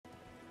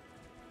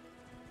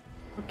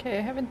Okay,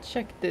 I haven't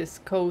checked this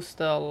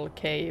coastal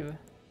cave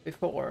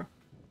before.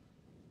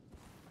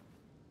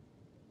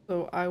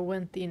 So I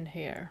went in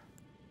here.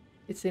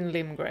 It's in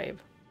Limgrave.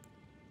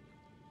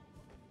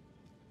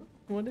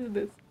 What is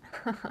this?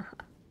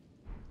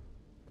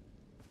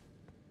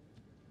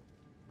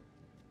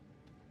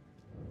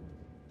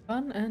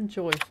 Fun and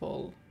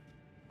joyful.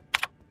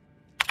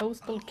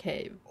 Coastal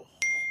cave.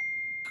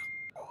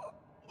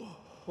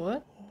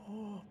 What?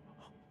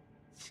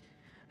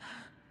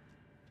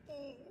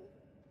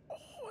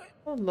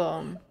 Hold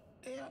on.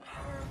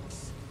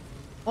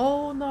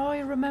 Oh no, I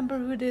remember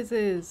who this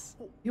is.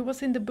 He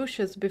was in the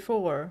bushes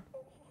before.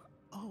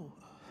 Oh.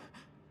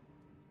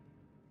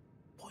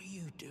 What are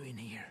you doing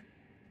here?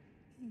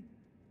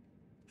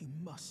 You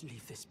must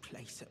leave this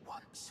place at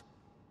once.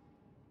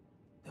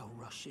 They'll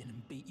rush in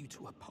and beat you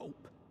to a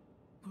pulp.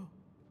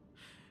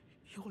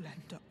 You'll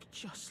end up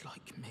just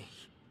like me.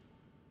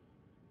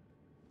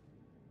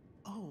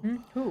 Oh.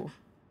 Who?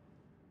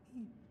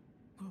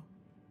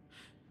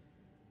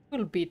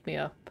 Who'll beat me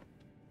up?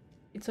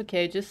 It's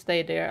okay, just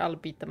stay there, I'll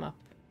beat them up.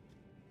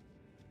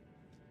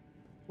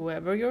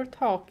 Whoever you're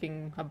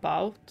talking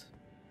about.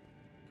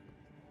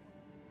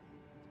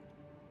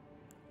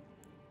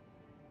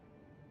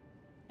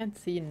 Can't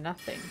see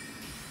nothing.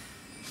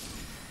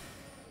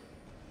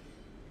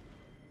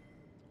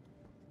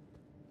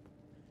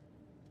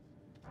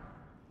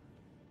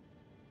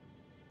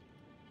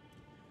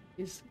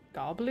 These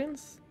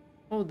goblins?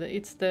 Oh,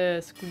 it's the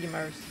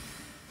screamers.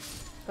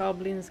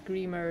 Goblin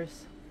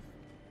screamers.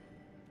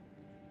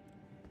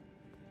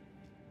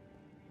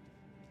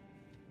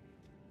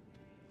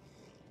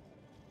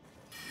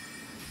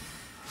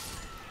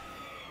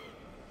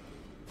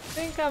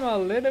 I think I'm a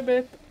little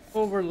bit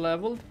over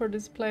leveled for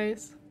this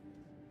place.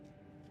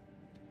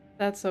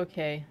 That's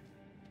okay.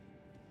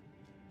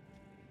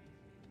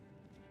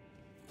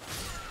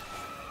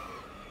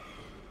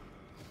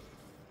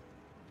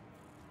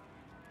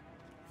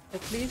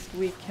 At least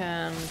we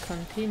can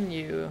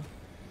continue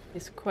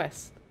his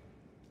quest.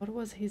 What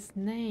was his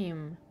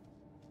name?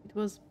 It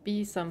was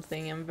B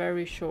something and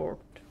very short.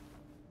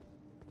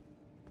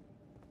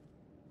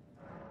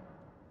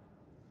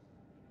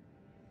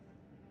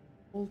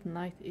 Old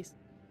Knight is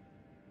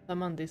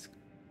summon this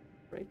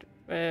great.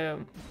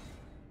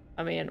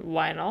 I mean,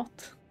 why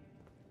not?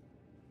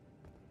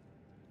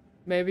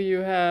 Maybe you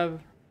have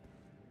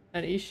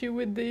an issue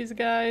with these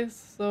guys,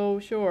 so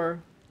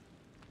sure.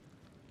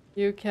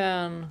 You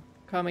can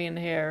come in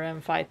here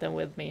and fight them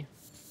with me.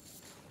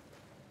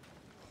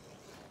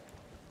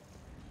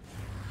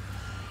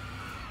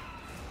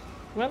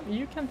 Well,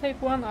 you can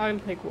take one, I'll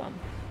take one.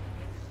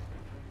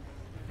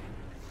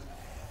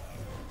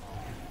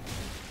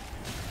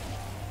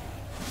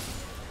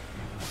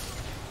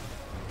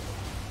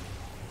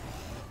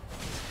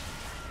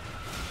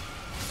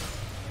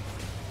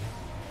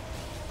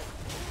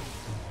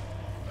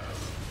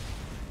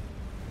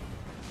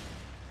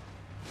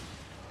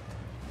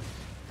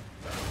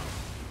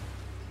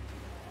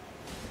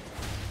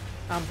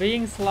 I'm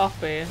being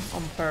sloppy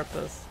on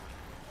purpose.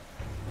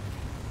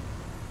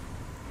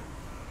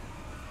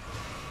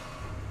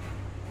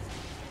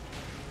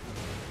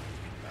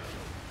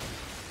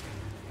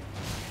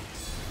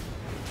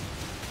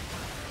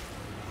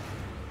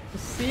 To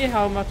see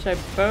how much I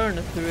burn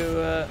through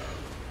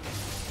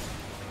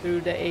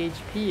the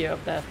HP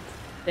of that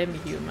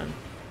Demi-human.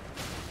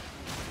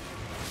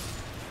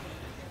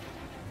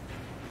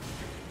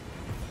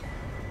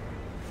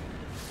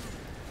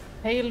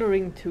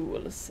 Tailoring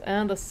tools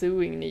and a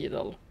sewing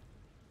needle.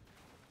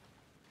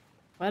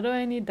 Why do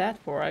I need that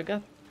for? I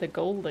got the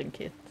golden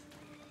kit.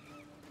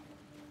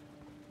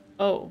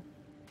 Oh.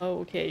 Oh,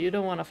 okay, you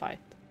don't want to fight.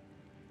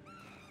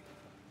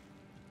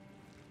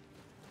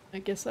 I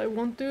guess I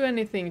won't do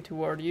anything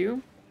toward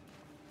you.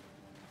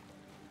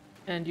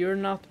 And you're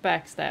not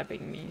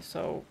backstabbing me,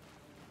 so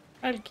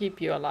I'll keep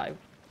you alive.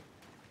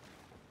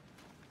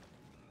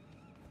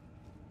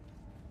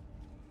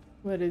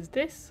 What is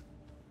this?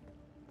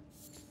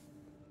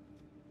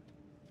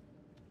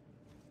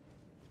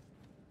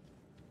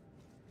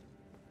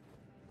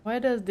 Why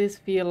does this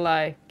feel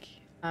like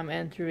I'm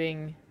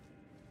entering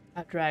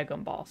a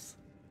dragon boss?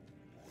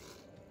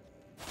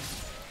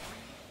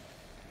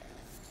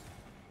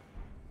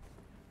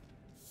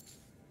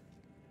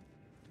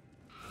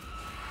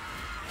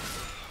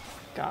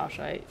 Gosh,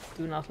 I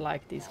do not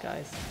like these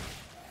guys.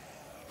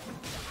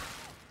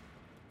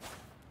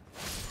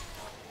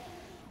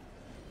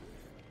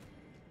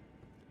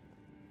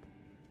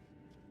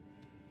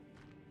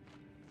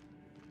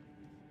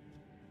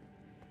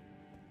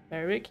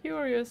 Very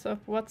curious of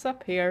what's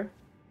up here.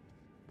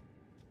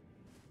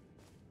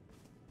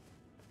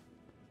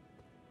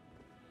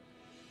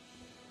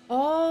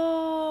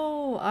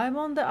 Oh, I'm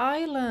on the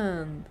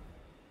island.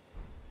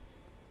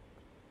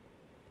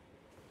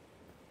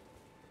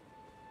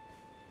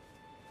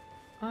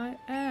 I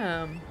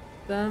am.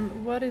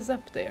 Then what is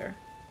up there?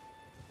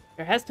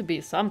 There has to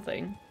be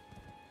something.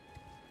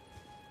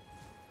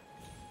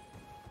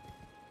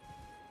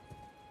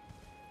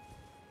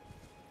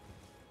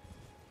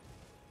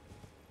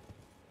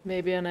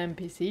 Maybe an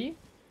NPC?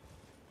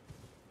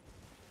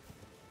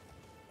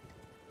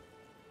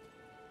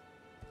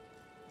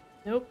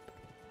 Nope.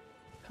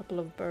 Couple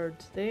of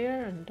birds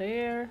there and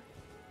there.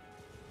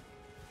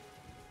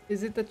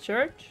 Is it a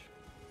church?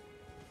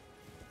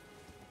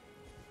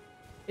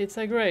 It's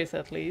a grace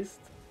at least.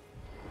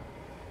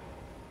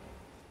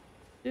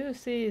 Do you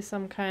see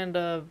some kind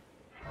of...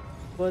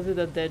 Was it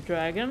a dead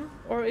dragon?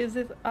 Or is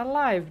it a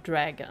live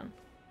dragon?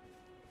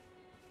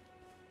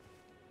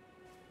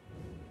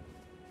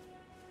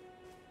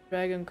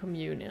 Dragon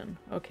communion.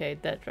 Okay,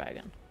 dead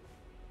dragon.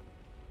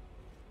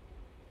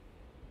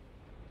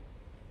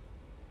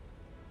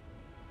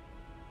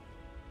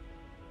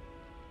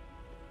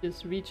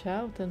 Just reach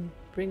out and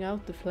bring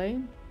out the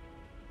flame.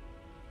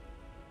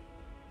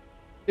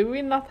 Do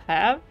we not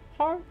have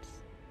hearts?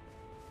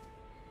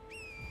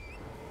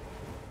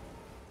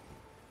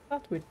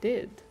 Thought we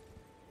did.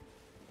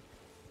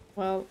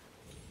 Well,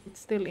 it's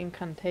still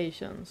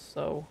incantations,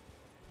 so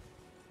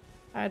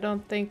I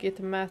don't think it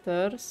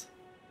matters.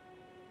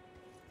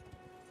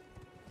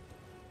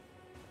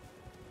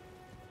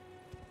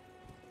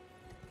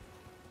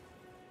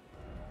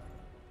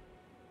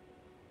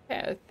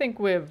 Yeah, I think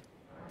we've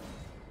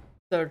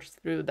searched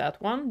through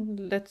that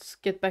one. Let's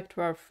get back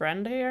to our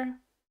friend here.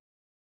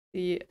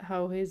 See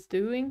how he's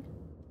doing.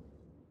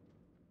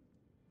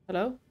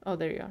 Hello? Oh,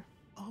 there you are.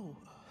 Oh.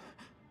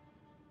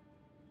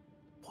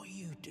 What are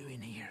you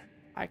doing here?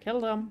 I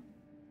killed him.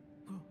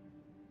 Oh.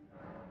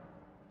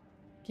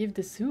 Give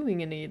the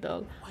sewing a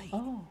needle. Wait.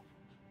 Oh.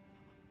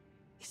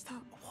 Is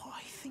that what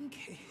I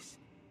think it is?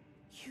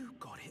 You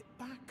got it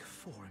back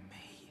for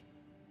me.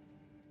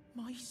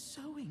 My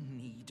sewing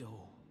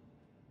needle.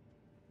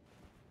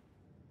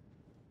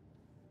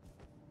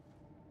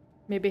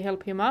 Maybe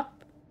help him up?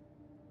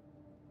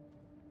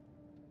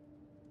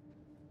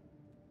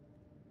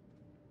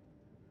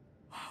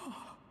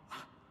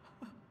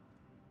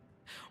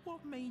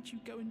 What made you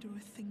go and do a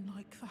thing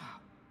like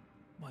that?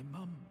 My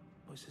mum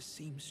was a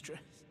seamstress,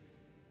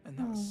 and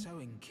that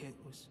sewing kit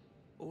was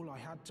all I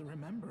had to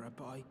remember her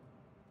by.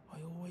 I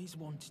always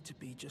wanted to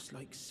be just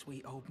like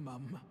sweet old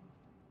mum.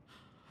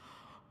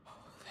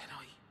 Then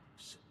I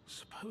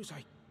suppose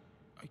I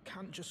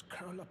can't just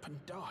curl up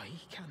and die,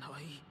 can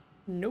I?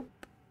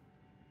 Nope.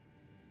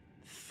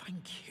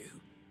 Thank you.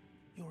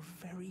 You're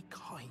very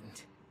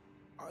kind.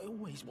 I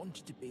always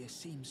wanted to be a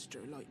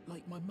seamster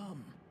like my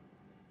mum.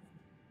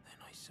 Then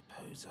I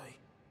suppose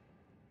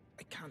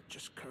I can't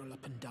just curl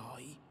up and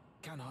die,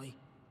 can I?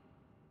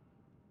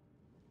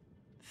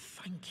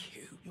 Thank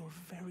you. You're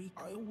very...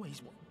 I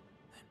always want...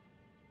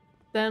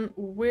 Then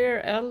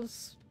where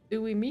else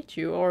do we meet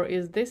you? Or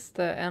is this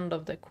the end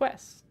of the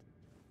quest?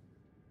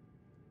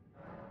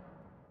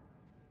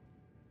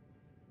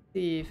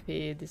 See if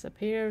he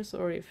disappears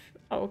or if...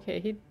 Oh, okay,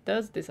 he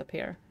does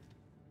disappear.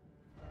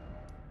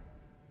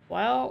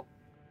 Well...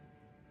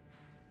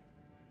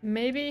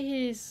 Maybe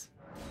he's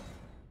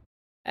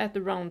at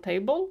the round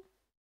table?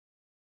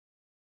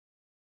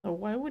 Oh,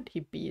 why would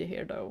he be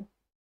here though?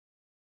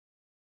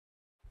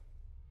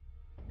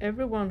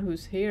 Everyone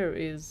who's here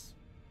is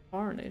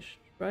tarnished,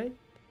 right?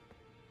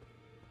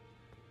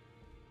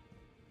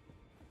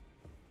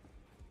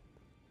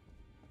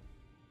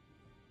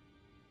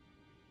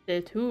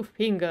 The 2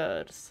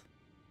 fingers.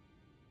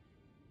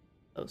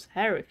 Those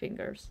hairy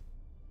fingers.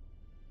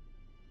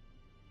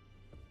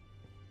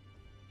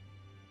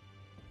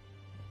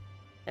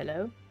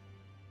 Hello?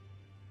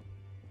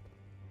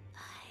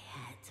 I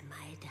had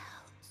my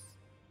doubts,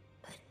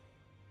 but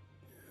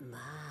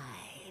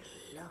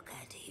look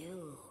at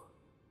you.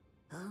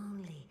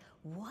 Only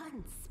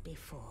once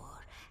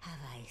before have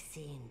I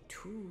seen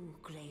 2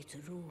 great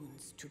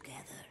runes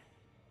together.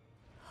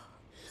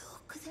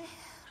 Look there.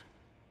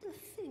 The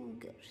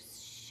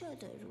fingers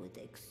shudder with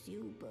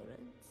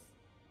exuberance.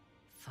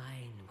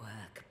 Fine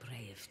work,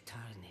 brave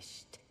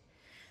Tarnished.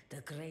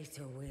 The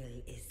greater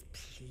will is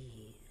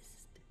pleased.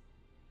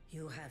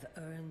 You have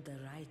earned the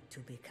right to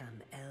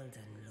become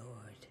Elden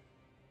Lord.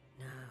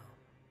 Now,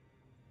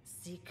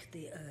 seek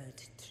the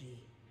Erd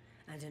Tree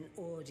and an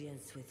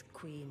audience with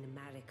Queen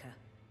Marika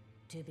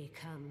to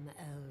become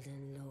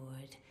Elden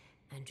Lord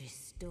and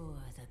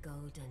restore the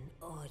Golden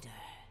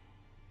Order.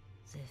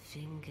 The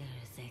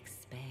fingers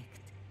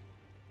expect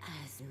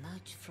as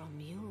much from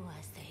you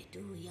as they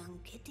do young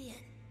Gideon.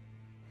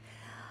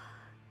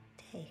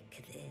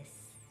 Take this,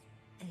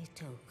 a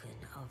token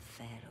of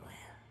farewell.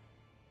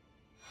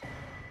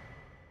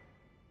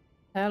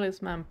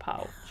 Talisman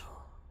pouch.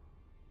 Now,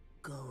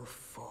 go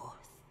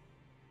forth.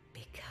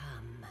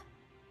 Become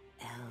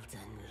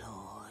Elden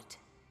Lord.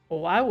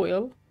 Oh, I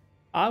will.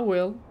 I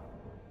will.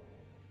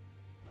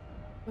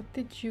 What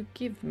did you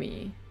give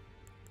me?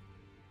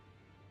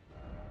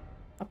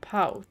 A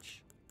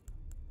pouch.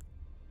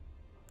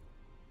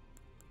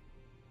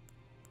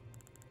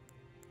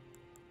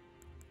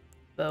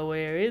 But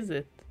where is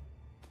it?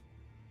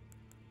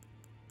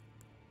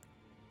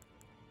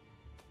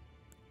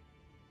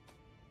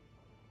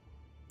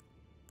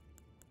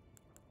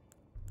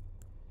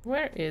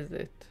 Where is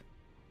it?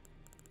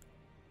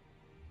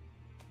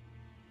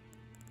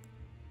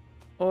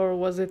 Or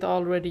was it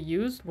already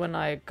used when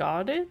I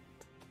got it?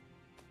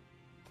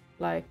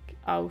 Like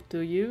auto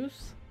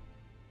use?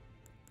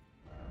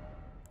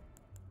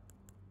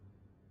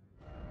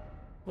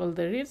 Well,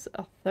 there is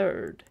a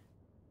third.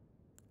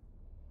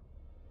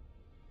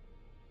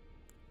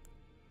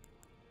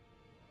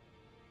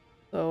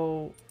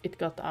 So it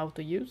got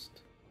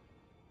auto-used,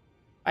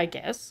 I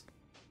guess.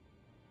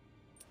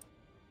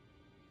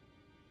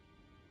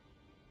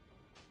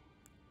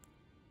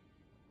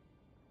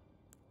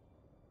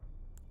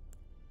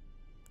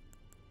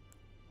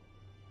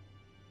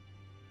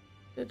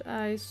 Did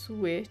I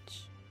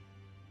switch?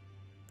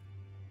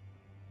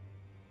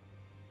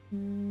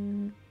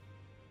 I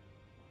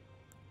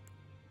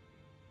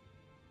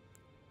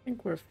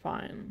think we're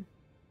fine.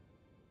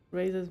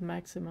 Raises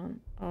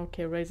maximum.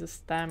 Okay, raises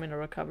stamina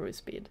recovery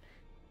speed.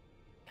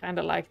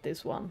 Kinda like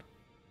this one,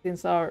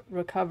 since our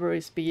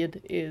recovery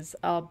speed is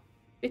a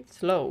bit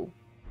slow.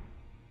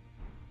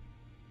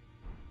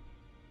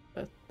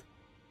 But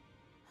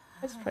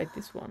let's try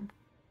this one.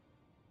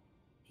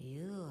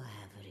 You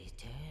have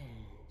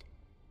returned.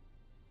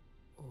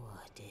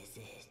 What is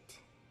it?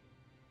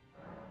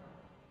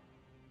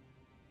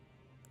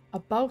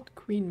 About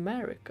Queen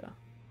Marika.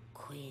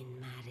 Queen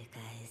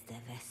Marika is the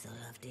vessel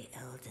of the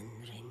Elden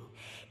Ring,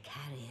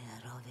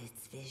 carrier of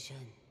its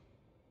vision.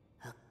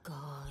 A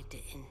god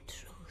in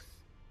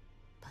truth.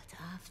 But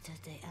after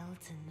the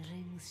Elden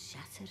Ring's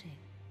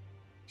shattering,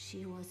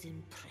 she was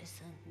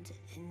imprisoned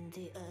in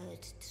the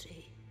Earth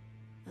Tree.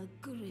 A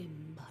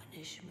grim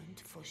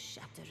punishment for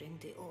shattering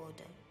the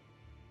Order,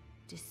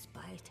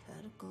 despite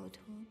her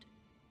godhood.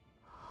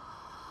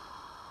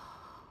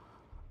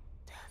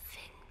 The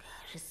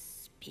fingers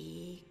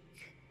speak.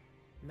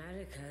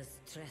 Marika's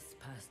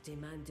trespass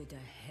demanded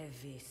a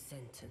heavy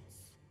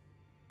sentence.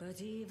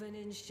 But even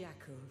in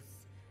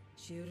shackles,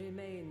 she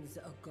remains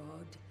a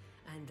god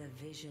and the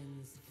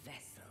vision's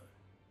vessel.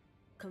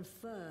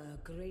 Confer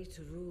great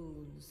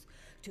runes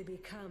to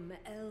become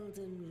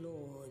Elden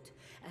Lord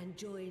and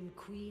join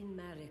Queen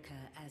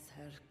Marika as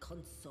her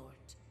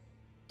consort.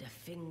 The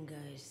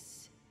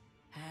fingers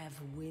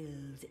have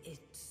willed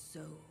it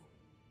so.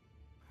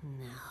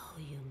 Now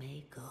you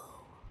may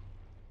go.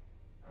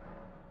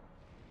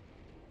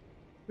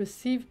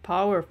 Receive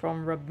power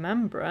from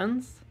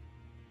remembrance.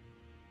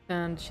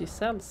 And she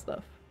sells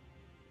stuff.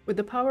 With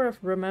the power of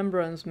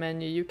remembrance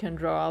menu, you can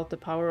draw out the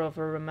power of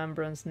a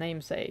remembrance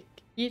namesake.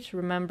 Each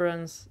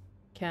remembrance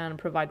can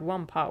provide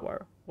one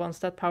power. Once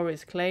that power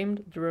is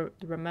claimed, the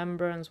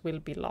remembrance will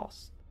be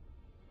lost.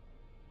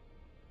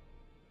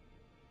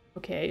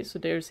 Okay, so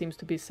there seems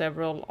to be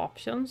several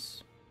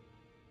options.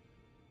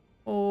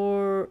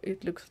 Or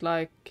it looks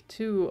like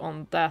 2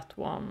 on that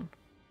one,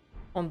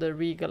 on the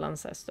Regal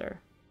Ancestor.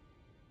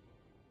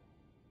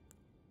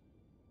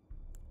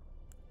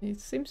 It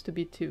seems to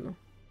be 2.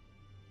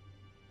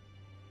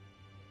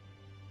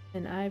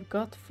 And I've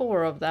got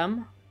 4 of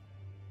them.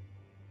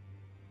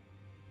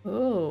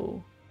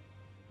 Oh,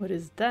 what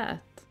is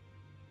that?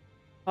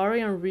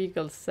 Arian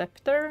Regal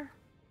Scepter?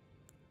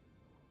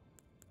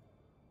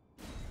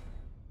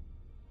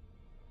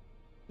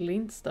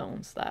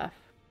 Glintstone Staff.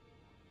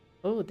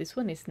 Oh, this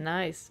one is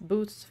nice.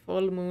 Boosts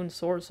Full Moon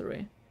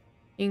Sorcery.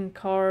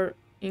 Incarnate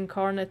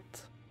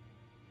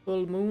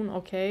Full Moon,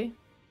 okay.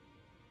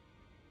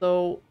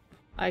 So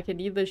I can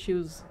either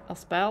choose a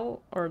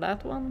spell or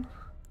that one.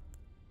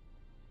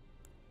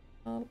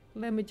 Well,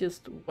 let me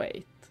just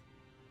wait.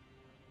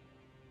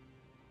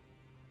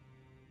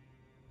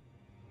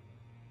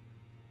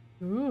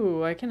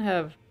 Ooh, I can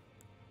have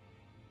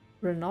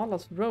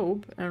Renala's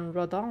robe and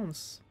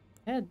Radahn's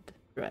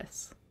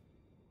headdress.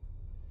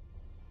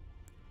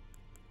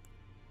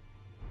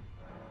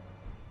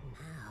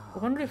 I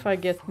wonder if I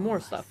get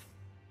more stuff.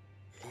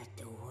 Let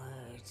the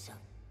words of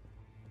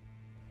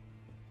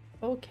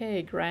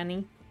Okay,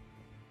 Granny.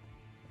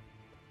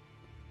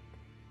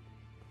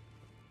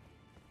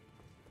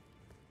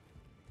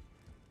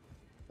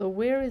 So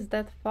where is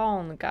that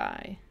fawn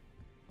guy?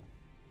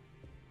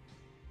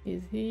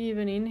 Is he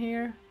even in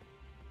here?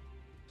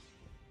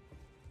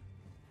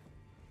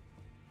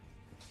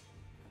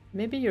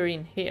 Maybe you're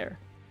in here.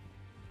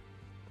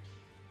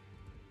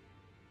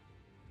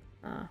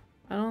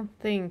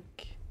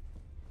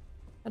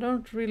 I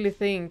don't really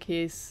think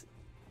he's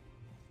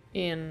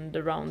in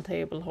the round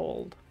table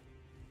hold.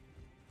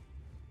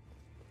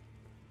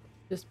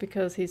 Just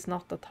because he's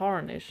not a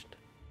tarnished.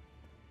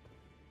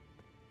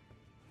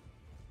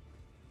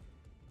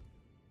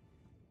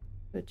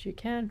 But you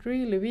can't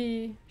really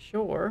be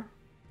sure.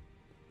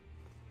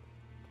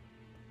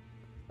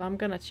 So I'm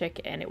gonna check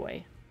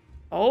anyway.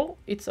 Oh,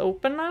 it's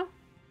open now?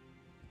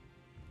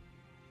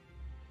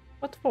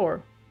 What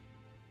for?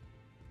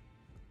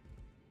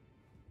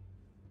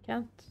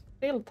 Can't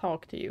still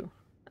talk to you.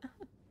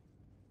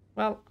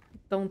 Well,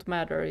 it don't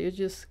matter. You're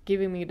just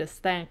giving me the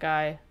stank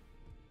eye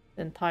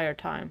the entire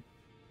time.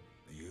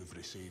 You've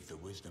received the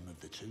wisdom of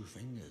the 2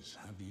 fingers,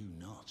 have you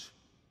not?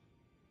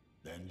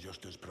 Then,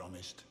 just as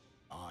promised,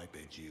 I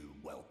bid you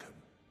welcome.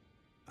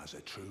 As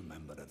a true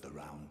member of the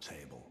Round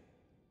Table,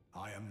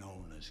 I am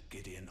known as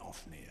Gideon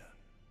Ofnir.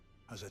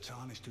 As a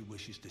tarnished who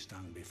wishes to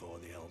stand before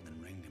the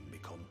Elden Ring and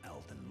become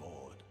Elden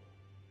Lord,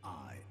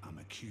 I am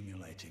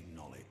accumulating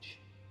knowledge.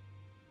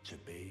 To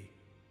be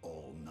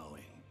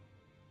all-knowing.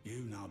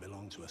 You now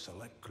belong to a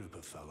select group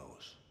of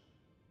fellows.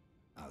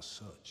 As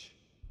such,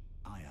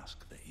 I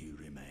ask that you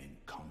remain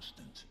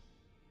constant.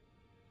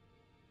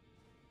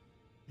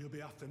 You'll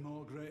be after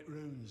more great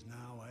runes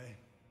now, eh?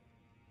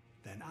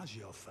 Then as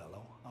your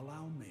fellow,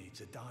 allow me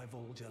to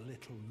divulge a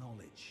little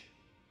knowledge.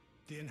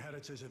 The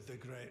inheritors of the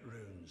great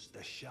runes,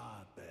 the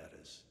shard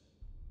bearers.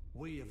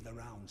 We of the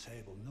Round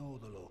Table know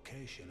the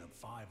location of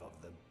 5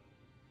 of them,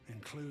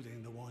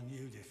 including the one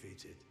you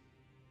defeated.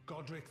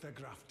 Godric the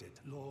Grafted,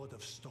 Lord of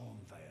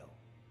Stormvale.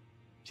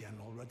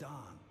 General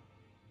Radahn,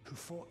 who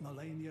fought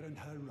Melania and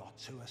her rot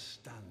to a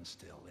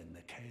standstill in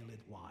the Caelid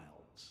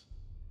wilds.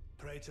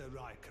 Praetor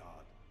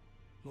Rykard,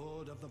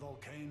 Lord of the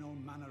Volcano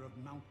Manor of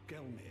Mount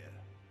Gelmir.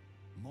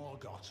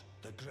 Morgoth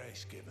the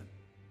Grace-Given,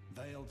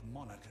 Veiled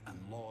Monarch and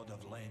Lord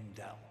of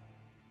Leyndell.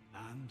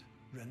 And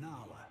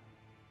Renala,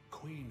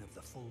 Queen of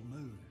the Full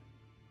Moon,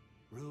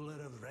 ruler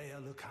of Rhea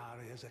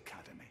Lucaria's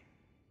Academy.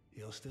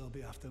 You'll still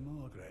be after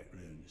more great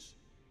runes,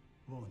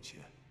 won't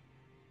you?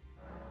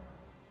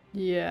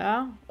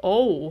 Yeah.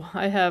 Oh,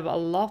 I have a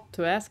lot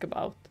to ask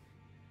about.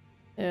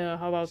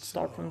 How about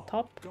start from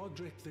top?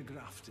 Godric the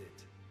Grafted,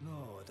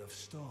 Lord of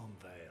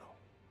Stormvale.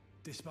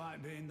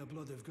 Despite being the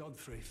blood of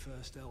Godfrey,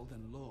 first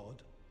Elden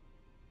Lord,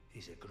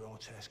 he's a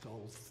grotesque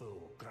old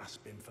fool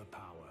grasping for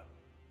power.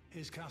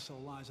 His castle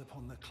lies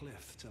upon the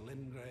cliff to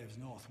Limgrave's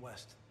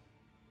northwest,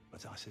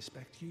 but I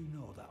suspect you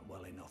know that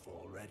well enough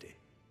already.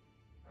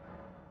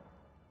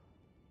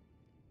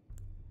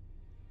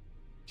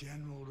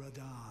 General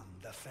Radahn,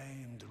 the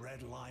famed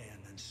Red Lion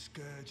and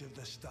Scourge of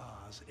the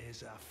Stars,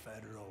 is a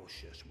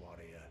ferocious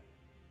warrior.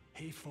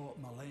 He fought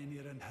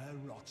Melania and her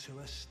rot to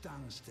a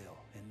standstill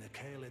in the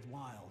Caelid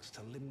wilds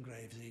to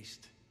Limgrave's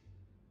east.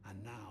 And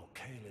now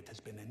Caelid has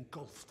been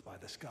engulfed by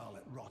the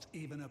Scarlet Rot.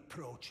 Even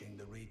approaching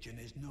the region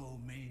is no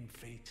mean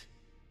feat.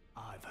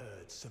 I've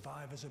heard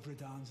survivors of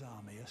Radahn's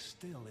army are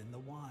still in the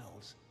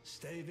wilds,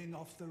 staving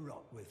off the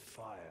rot with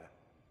fire.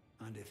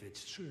 And if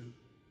it's true,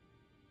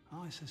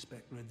 I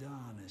suspect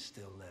Radahn is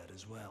still there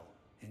as well,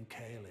 in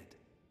Caelid.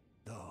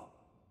 Though,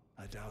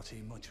 I doubt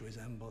he much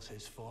resembles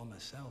his former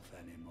self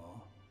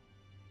anymore.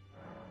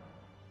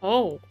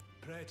 Oh.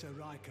 Praetor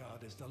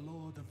Rykard is the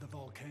Lord of the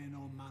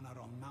Volcano Manor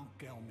on Mount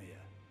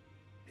Gelmir.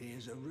 He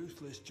is a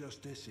ruthless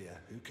justiciar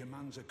who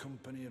commands a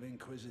company of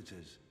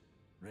inquisitors,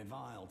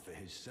 reviled for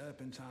his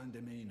serpentine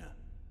demeanor.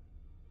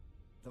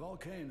 The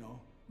volcano,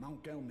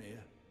 Mount Gelmir,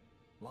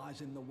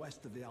 lies in the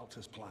west of the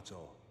Altus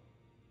Plateau,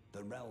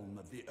 the realm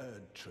of the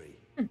Erd Tree.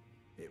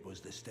 It was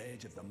the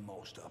stage of the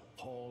most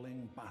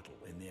appalling battle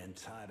in the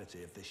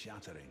entirety of the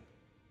Shattering.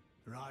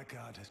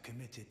 Rykard has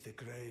committed the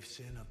grave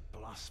sin of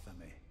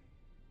blasphemy,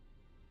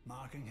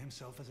 marking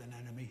himself as an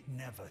enemy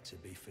never to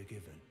be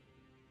forgiven.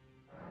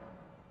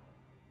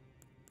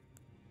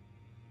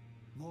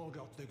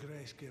 Morgoth the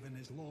Grace-Given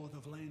is Lord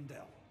of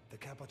Leyndell, the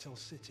capital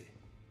city.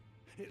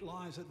 It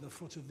lies at the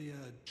foot of the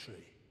Erd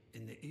Tree,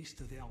 in the east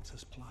of the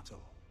Altus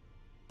Plateau.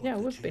 But yeah,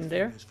 we've been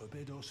there.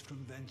 Forbid us from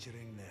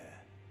venturing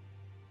there,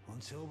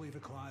 until we've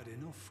acquired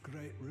enough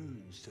great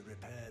runes to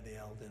repair the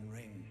Elden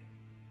Ring.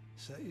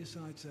 Set your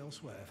sights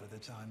elsewhere for the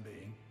time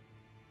being.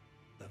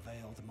 The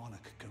Veiled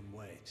Monarch can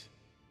wait.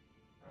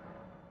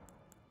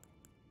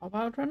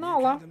 About The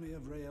Renala. Academy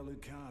of Rhea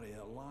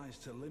Lucaria lies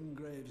to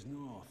Limgrave's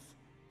north,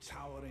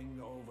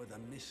 towering over the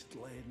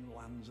mist-laden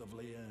lands of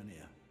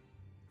Liurnia.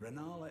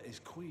 Renala is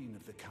queen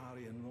of the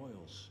Carian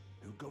royals,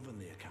 who govern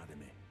the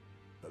Academy.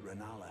 But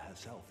Renala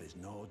herself is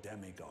no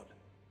demigod.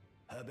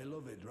 Her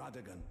beloved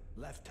Radagon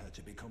left her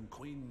to become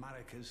Queen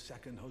Marika's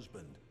second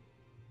husband,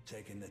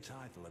 taking the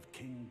title of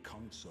King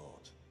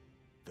Consort.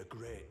 The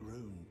Great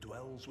Rune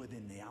dwells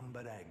within the amber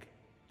egg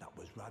that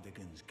was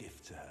Radagon's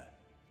gift to her.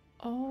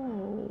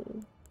 Oh.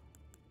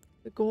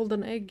 The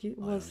golden egg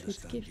was his I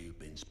understand gift. you've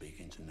been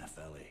speaking to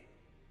Nepheli.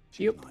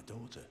 She's my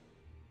daughter.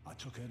 I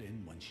took her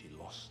in when she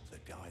lost the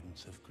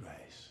guidance of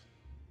grace.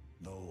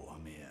 Though a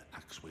mere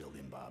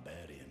axe-wielding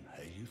barbarian,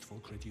 her youthful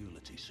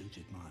credulity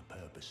suited my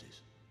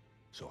purposes.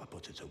 So I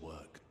put her to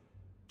work.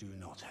 Do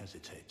not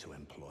hesitate to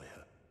employ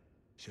her.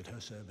 Should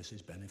her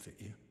services benefit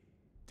you,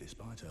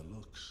 despite her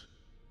looks,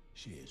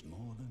 she is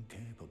more than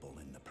capable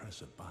in the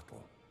press of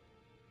battle.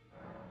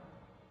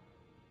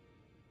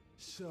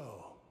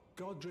 So,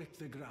 Godric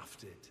the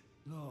Grafted,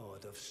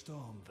 Lord of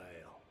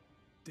Stormvale.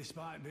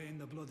 Despite being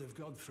the blood of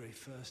Godfrey,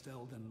 first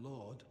Elden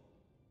Lord,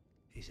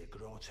 he's a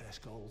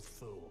grotesque old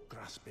fool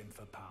grasping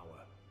for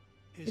power.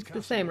 His it's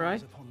the same,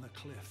 right? Upon the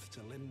cliff to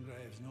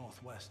Limgrave's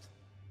northwest,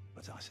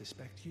 but I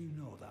suspect you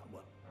know that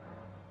well.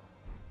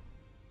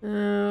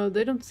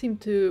 They don't seem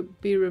to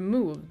be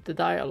removed, the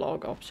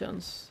dialogue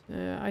options.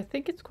 I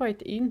think it's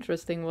quite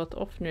interesting what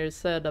Ofnir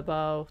said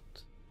about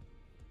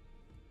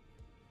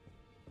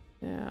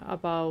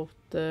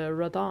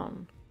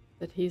Radahn,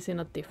 that he's in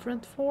a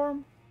different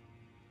form.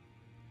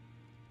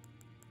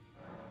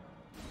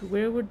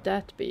 Where would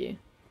that be?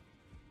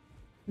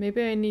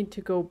 Maybe I need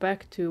to go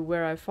back to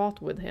where I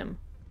fought with him.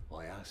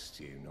 I asked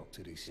you not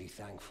to be so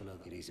thankful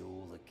of it is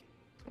all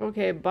the...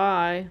 Okay,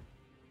 bye.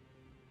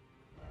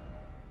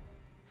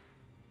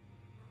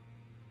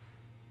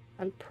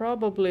 I'll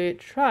probably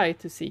try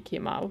to seek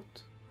him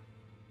out.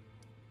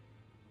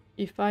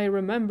 If I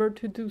remember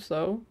to do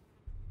so.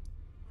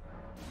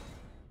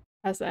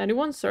 Has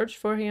anyone searched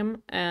for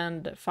him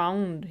and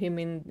found him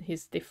in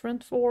his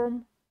different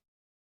form?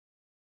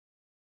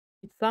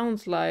 It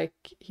sounds like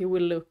he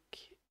will look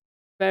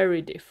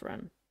very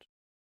different.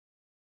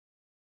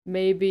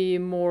 Maybe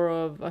more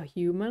of a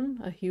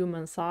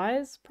human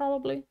size,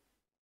 probably.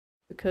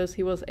 Because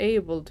he was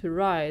able to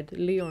ride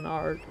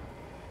Leonard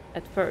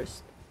at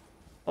first.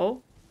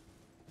 Oh?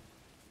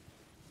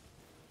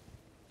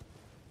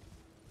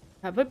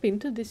 Have I been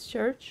to this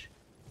church?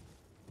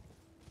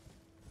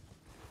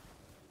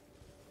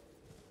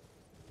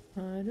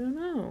 I don't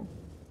know.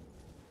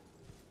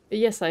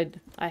 Yes, I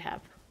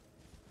have.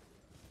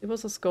 It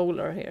was a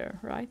scholar here,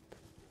 right?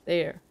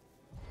 There.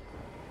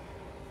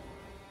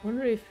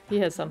 Wonder if he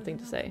has something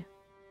to say.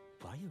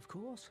 Why, of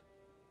course.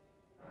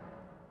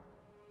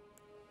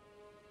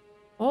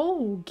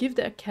 Oh, give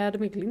the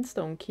Academy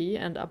Glintstone key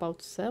and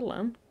about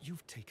Sellan.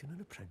 You've taken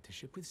an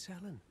apprenticeship with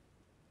Sellan.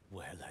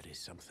 Well, that is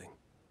something.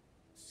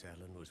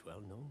 Sellan was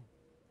well known.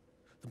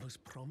 The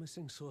most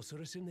promising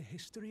sorceress in the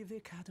history of the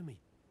Academy.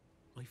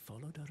 I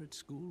followed her at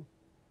school.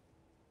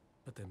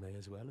 But there may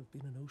as well have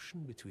been an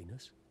ocean between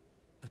us.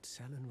 But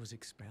Sellan was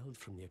expelled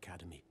from the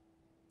Academy,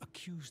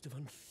 accused of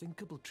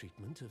unthinkable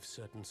treatment of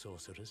certain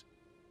sorcerers,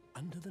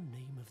 under the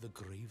name of the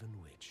Graven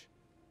Witch.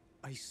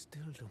 I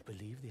still don't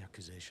believe the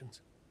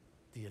accusations.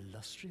 The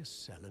illustrious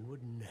Sellan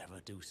would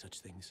never do such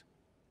things.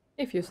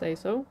 If you say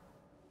so.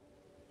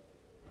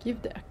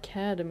 Give the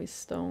Academy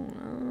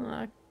Stone.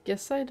 I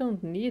guess I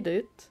don't need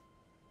it.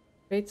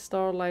 Create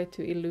starlight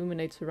to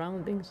illuminate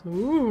surroundings.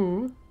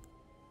 Ooh.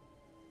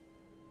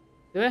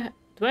 Do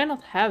I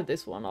not have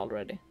this one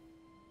already?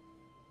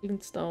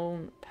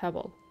 Glintstone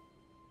Pebble.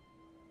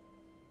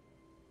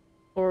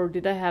 Or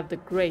did I have the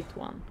great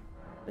one?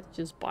 Let's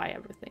just buy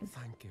everything.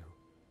 Thank you,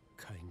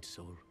 kind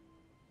soul,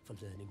 for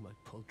learning my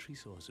paltry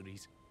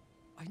sorceries.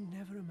 I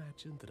never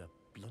imagined that a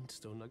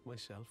bluntstone like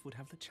myself would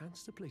have the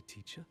chance to play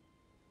teacher.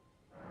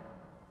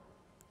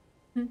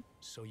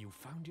 So you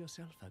found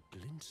yourself a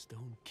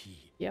glintstone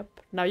key. Yep.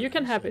 Now you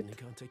can have it. I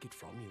can't take it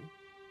from you.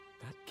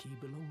 That key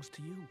belongs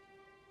to you.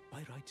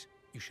 By rights,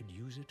 you should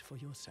use it for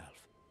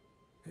yourself.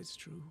 It's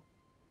true.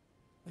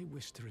 I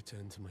wish to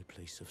return to my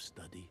place of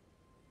study,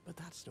 but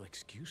that's no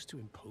excuse to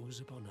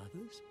impose upon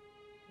others.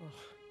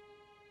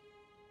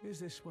 Oh, is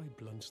this why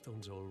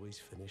bluntstones always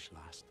finish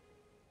last?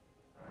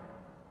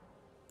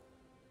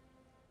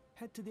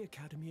 Head to the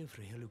Academy of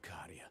Rea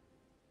Lucaria.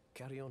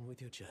 Carry on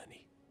with your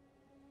journey.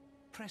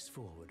 Press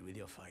forward with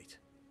your fight.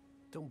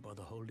 Don't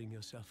bother holding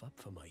yourself up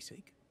for my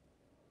sake.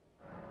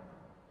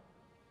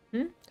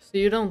 So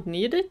you don't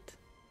need it?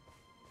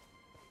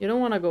 You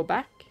don't want to go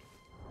back?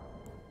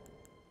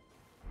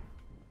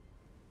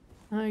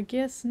 I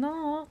guess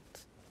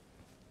not.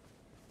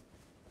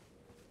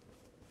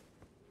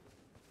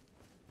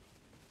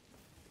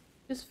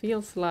 This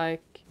feels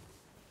like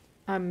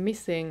I'm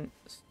missing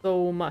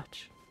so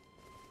much.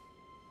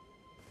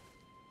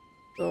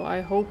 So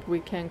I hope we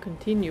can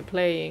continue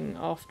playing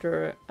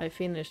after I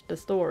finish the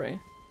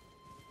story.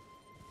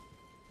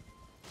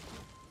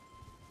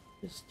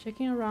 Just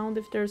checking around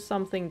if there's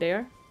something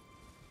there.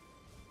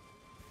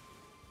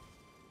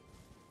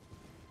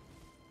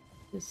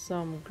 There's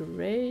some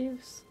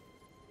graves.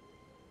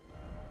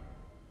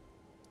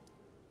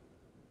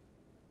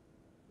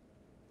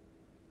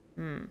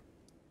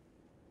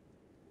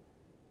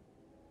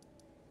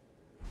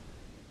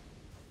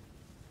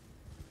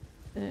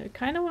 I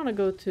kind of want to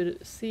go to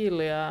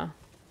Sellia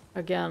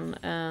again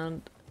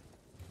and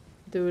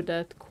do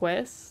that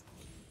quest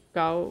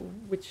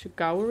which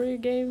Gowry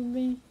gave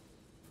me.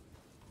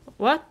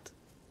 What?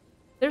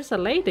 There's a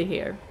lady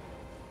here.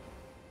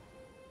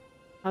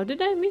 How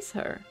did I miss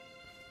her?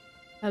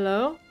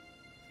 Hello?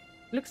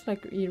 Looks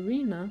like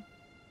Irina.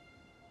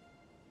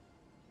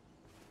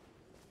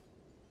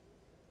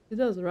 She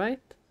does,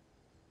 right?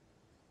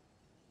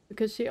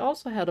 Because she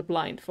also had a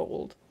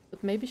blindfold.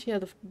 But maybe she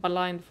had a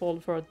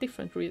blindfold for a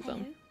different reason.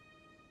 Hello?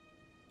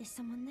 Is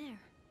someone there?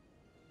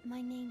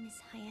 My name is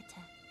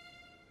Hyetta,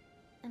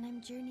 and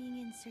I'm journeying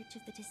in search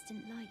of the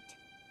distant light.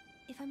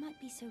 If I might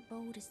be so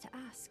bold as to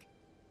ask,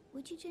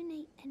 would you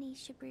donate any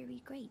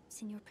Shabriri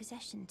grapes in your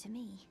possession to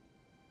me?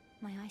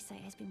 My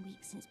eyesight has been weak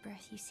since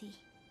birth, you see.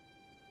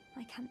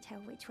 I can't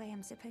tell which way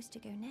I'm supposed to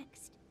go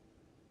next.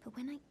 But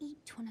when I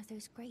eat one of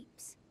those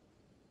grapes,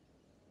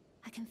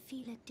 I can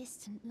feel a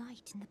distant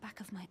light in the back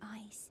of my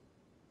eyes.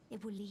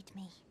 It will lead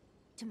me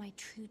to my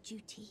true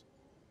duty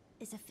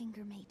as a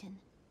finger maiden.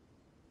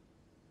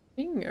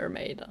 Finger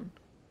maiden?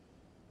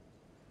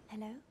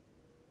 Hello?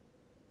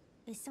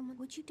 Is someone...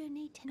 Would you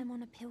donate him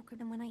on a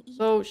pilgrim when I eat...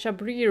 So,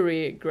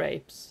 Shabriri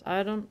grapes.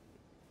 I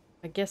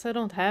guess I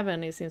don't have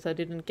any since I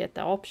didn't get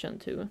the option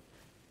to.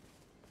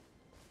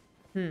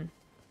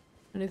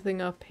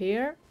 Anything up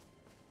here?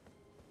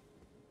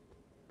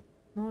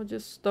 No,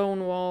 just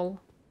stone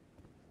wall.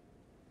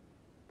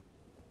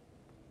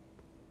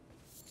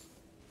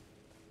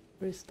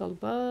 Crystal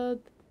bud.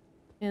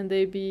 Can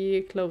they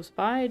be close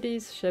by,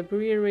 these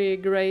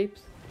Shabriri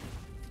grapes?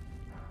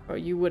 Or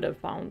you would have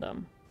found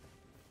them.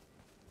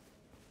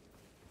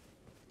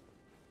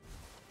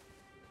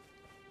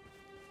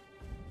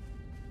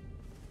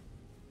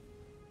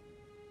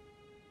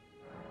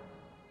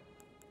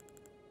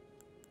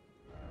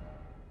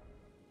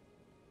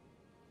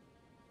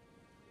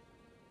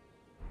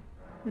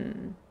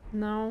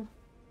 No.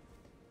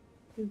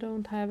 You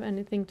don't have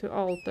anything to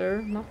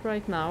alter. Not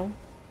right now.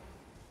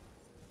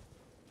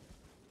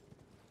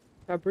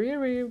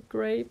 Shabriri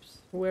grapes,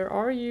 where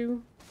are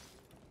you?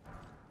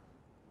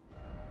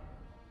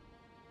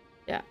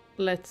 Yeah,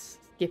 let's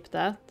skip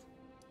that.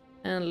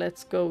 And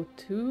let's go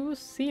to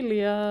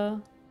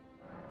Sellia.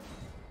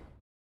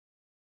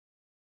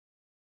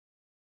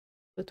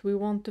 But we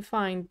want to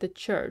find the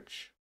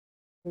church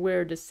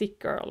where the sick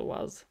girl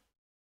was.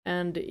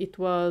 And it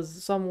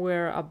was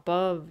somewhere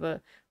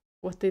above,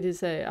 what did he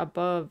say?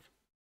 Above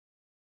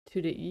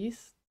to the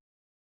east?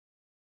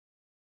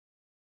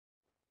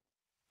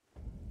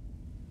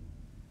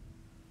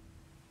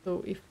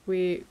 So if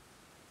we...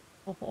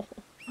 Oh,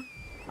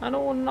 I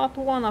do not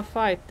want to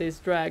fight this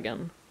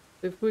dragon.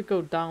 If we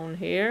go down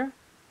here...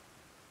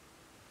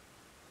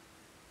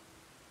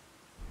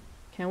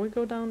 Can we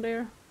go down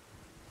there?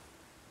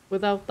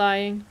 Without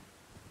dying?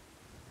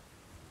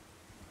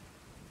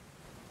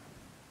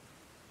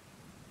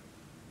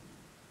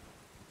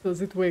 Does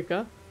it wake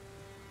up?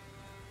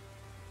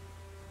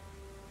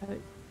 I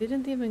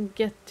didn't even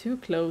get too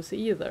close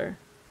either.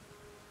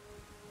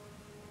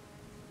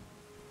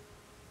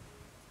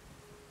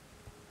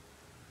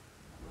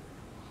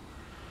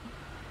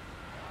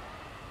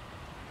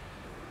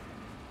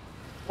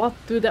 What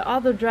do the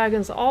other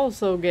dragons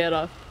also get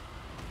up?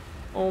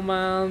 Oh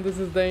man, this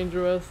is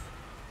dangerous.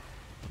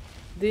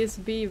 This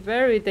be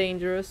very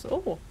dangerous.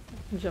 Oh,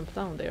 I can jump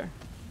down there.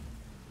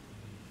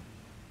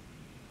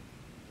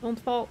 Don't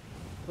fall.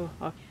 Oh,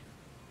 okay.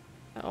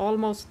 I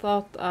almost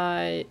thought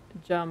I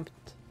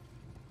jumped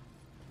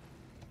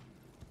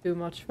too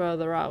much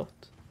further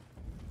out.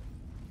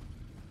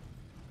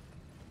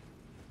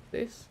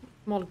 This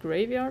small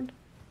graveyard.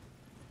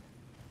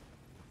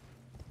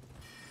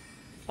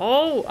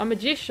 Oh, a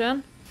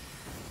magician.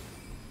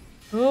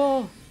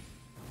 Oh,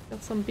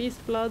 got some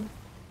beast blood.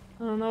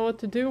 I don't know what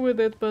to do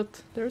with it,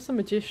 but there's a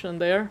magician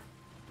there.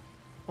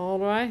 All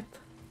right.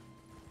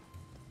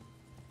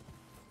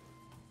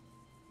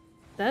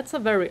 That's a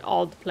very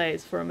odd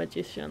place for a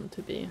magician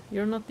to be.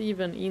 You're not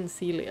even in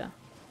Sellia.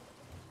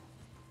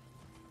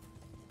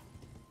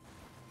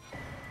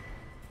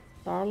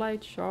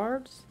 Starlight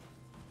shards?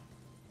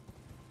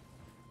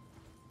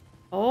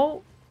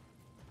 Oh!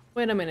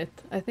 Wait a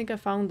minute. I think I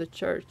found the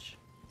church.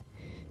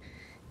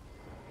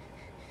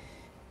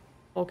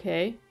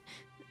 Okay.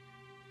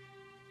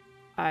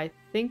 I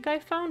think I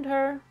found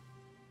her.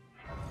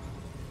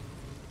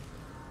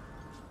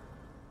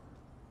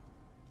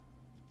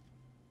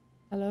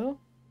 Hello?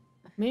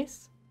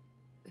 Miss?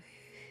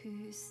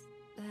 Who's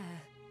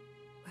there?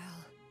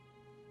 Well,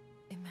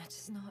 it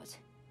matters not.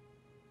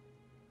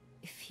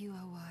 If you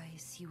are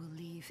wise, you will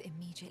leave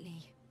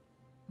immediately.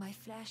 My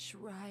flesh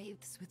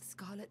writhes with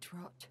scarlet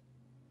rot.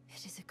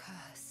 It is a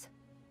curse,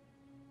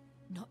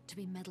 not to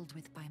be meddled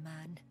with by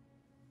man.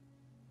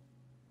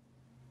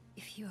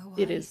 If you are wise,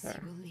 It is her.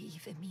 you will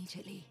leave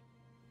immediately.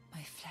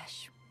 My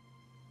flesh.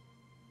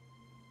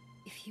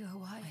 If you are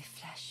wise, my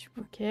flesh.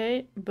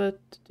 Okay, but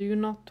do you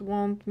not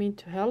want me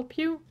to help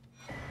you?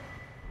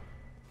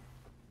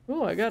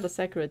 Oh, I got a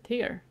sacred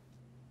tear.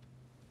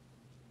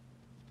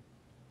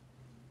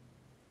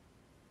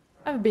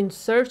 I've been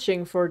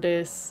searching for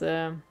this.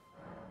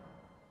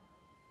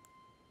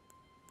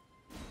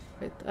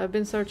 Wait, I've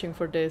been searching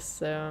for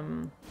this.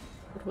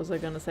 What was I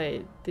gonna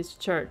say? This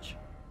church.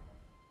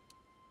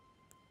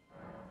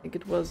 I think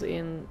it was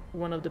in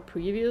one of the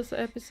previous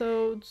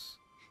episodes.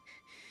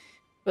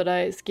 But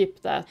I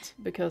skipped that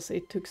because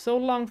it took so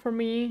long for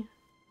me.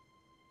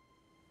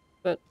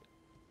 But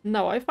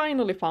no, I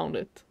finally found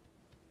it.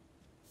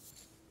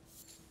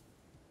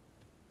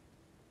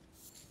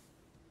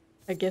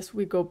 I guess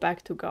we go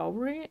back to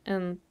Gowry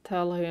and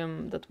tell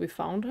him that we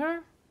found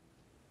her.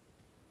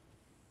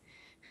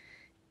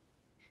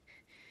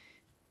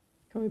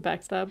 Can we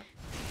backstab?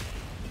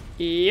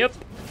 Yep.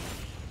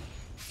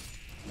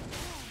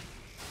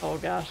 Oh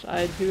gosh,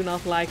 I do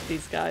not like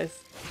these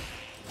guys.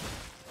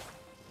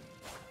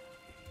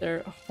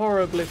 They're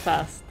horribly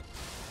fast.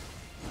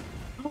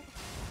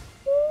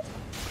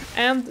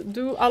 And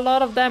do a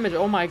lot of damage.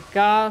 Oh my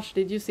gosh,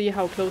 did you see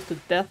how close to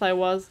death I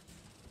was?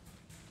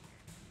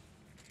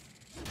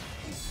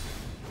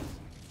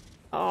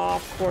 Oh,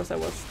 of course I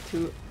was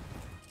too...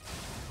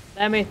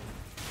 Damn it.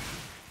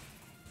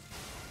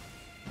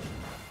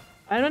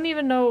 I don't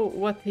even know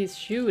what he's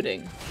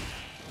shooting.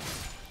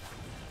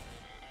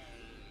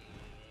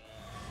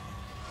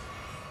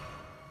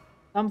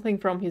 Something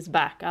from his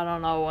back. I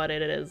don't know what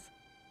it is.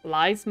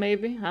 Lice,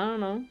 maybe? I don't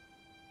know.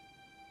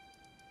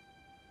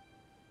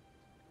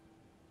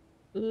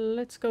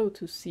 Let's go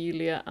to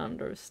Sellia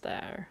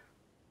Understair.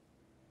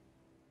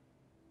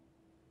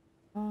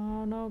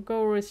 Oh no,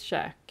 Gowry's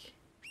shack.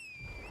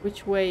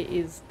 Which way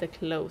is the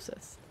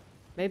closest?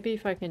 Maybe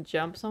if I can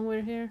jump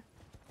somewhere here?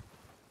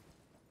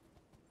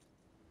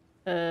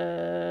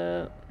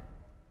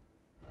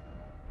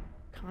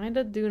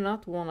 Kinda do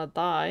not wanna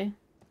die.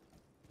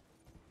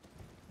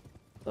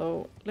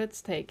 So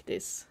let's take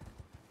this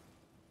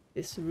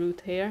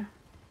route here.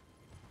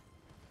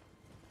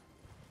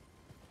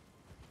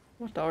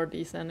 What are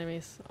these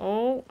enemies?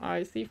 Oh,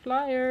 I see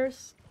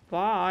flyers.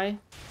 Bye.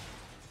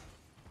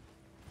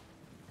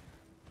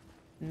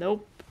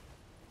 Nope.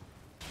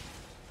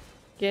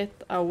 Get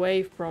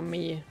away from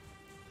me.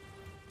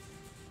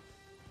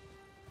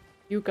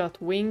 You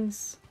got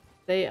wings.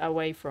 Stay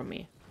away from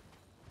me.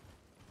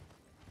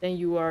 Then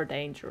you are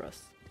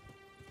dangerous.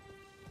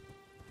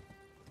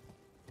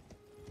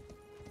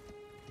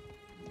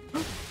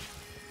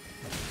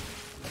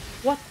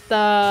 What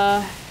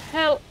the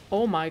hell?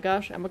 Oh my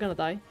gosh, am I gonna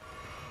die?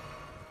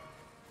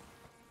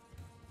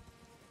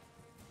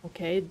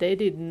 Okay, they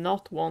did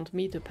not want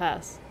me to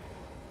pass.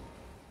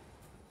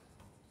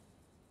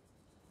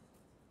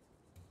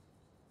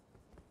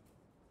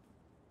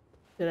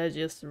 Did I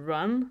just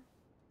run?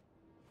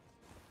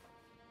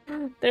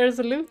 There's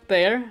a loot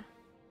there.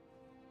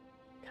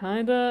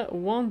 Kinda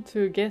want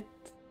to get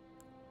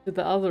to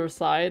the other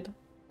side.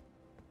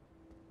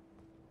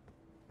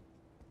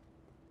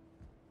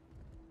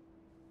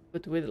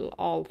 But will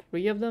all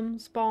three of them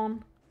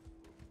spawn?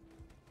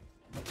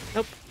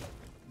 Nope.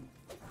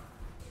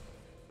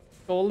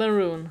 Golden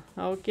rune.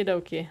 Okie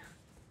dokie.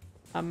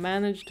 I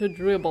managed to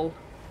dribble.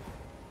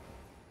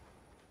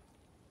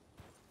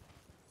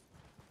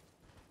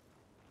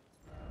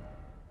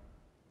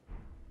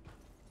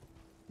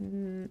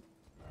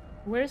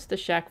 Where's the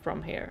shack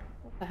from here?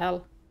 What the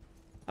hell?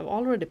 I've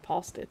already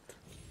passed it.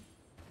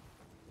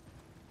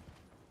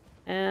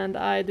 And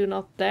I do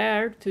not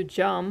dare to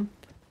jump.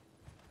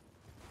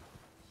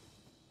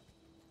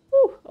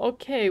 Whew,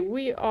 okay,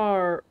 we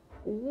are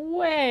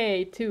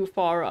way too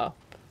far up.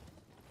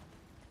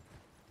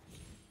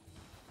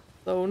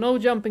 So no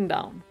jumping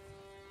down.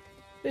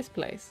 This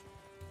place.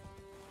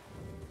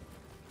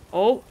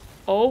 Oh,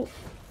 oh,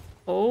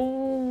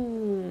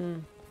 oh.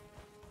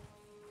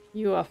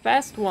 You a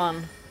fast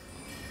one.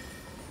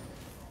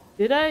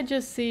 Did I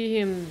just see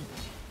him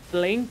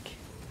blink?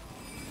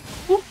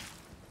 Ooh,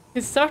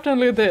 he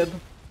certainly did.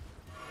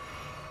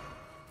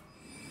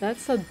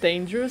 That's a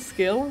dangerous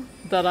skill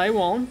that I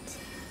want.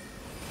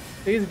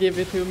 Please give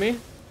it to me.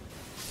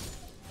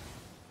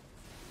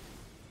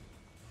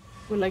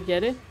 Will I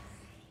get it?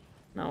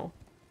 No.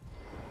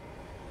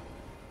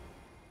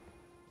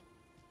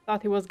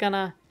 Thought he was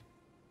gonna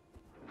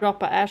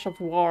drop a Ash of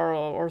War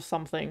or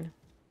something.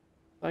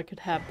 So I could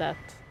have that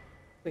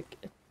quick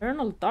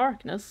Eternal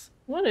Darkness.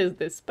 What is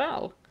this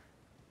spell?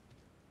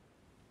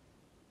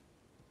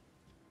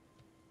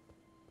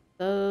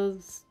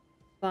 Does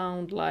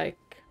sound like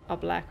a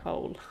black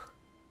hole.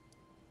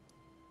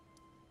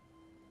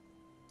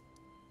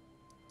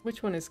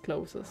 Which one is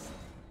closest?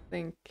 I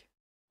think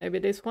maybe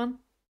this one?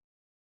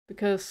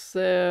 Because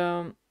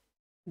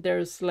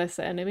there's less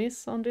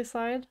enemies on this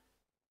side.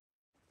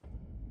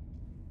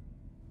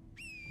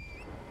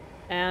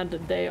 And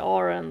they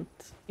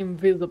aren't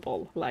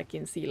invisible like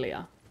in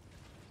Sellia.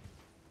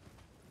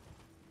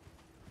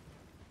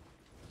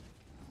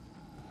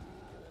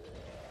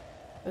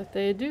 But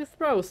they do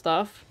throw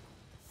stuff.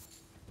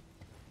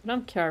 But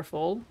I'm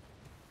careful.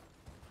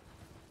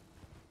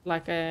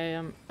 Like I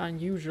am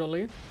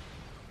unusually.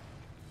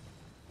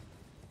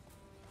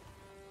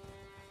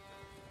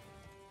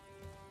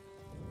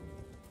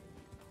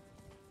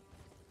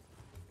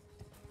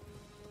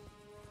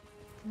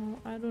 No,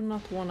 I do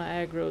not want to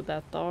aggro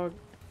that dog.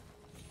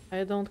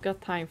 I don't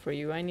got time for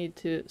you. I need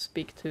to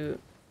speak to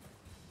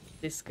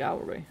this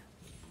Gowry.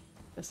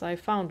 Because I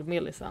found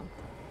Millicent.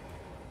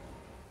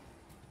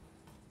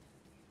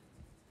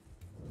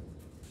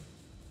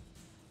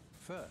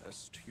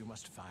 First, you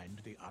must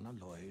find the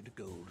unalloyed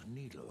gold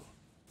needle.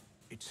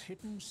 It's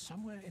hidden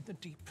somewhere in the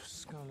deep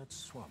scarlet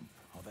swamp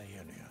of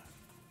Aeonia.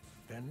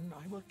 Then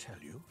I will tell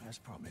you, as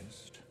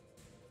promised,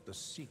 the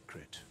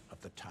secret of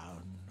the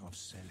town of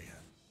Sellia.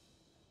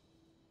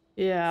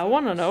 Yeah, I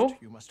wanna know.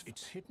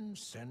 It's hidden,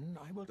 then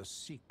I will the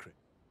secret.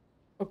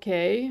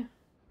 Okay,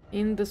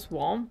 in the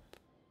swamp.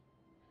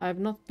 I've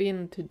not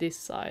been to this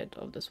side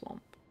of the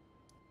swamp.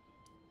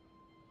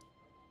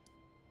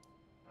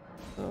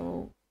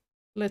 So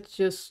let's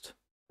just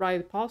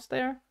ride past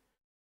there.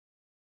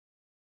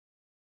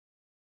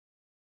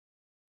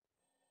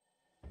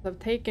 I've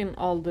taken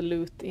all the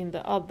loot in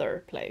the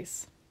other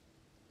place.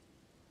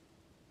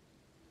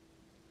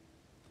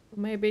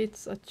 Maybe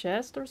it's a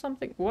chest or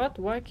something? What?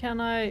 Why can't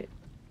I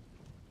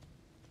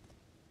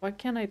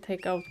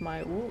take out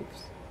my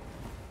wolves?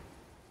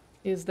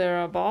 Is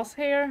there a boss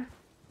here?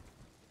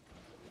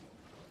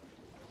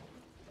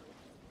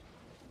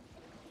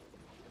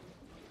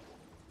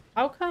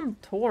 How come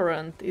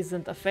Torrent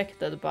isn't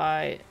affected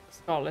by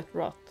Scarlet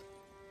Rot?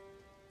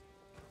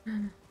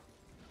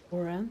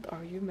 Torrent,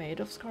 are you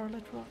made of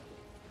Scarlet Rot?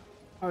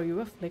 Are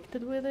you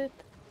afflicted with it?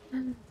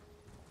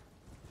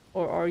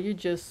 Or are you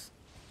just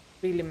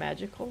really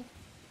magical?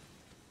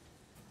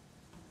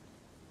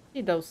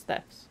 See those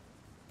steps.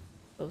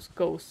 Those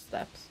ghost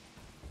steps.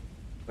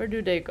 Where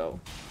do they go?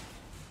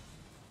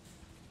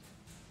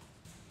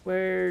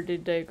 Where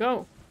did they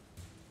go?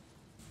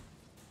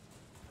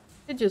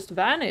 It just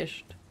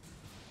vanished.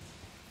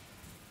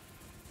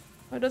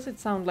 Why does it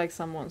sound like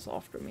someone's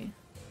after me?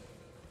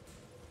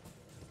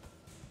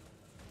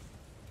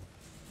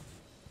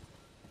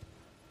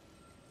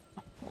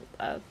 Oh,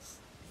 that's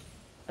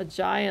a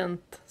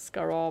giant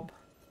scarab.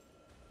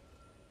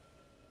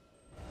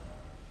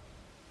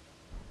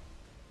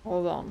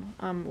 Hold on,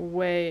 I'm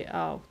way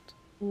out.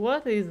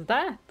 What is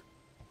that?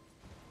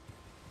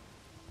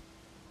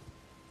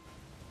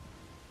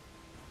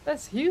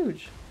 That's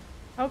huge.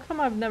 How come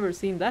I've never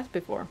seen that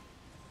before?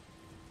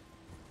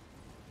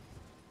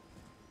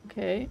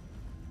 Okay.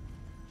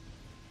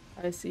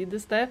 I see the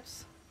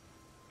steps.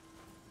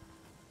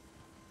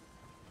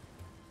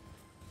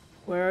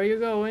 Where are you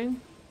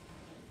going?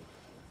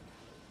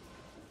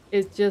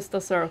 It's just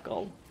a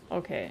circle.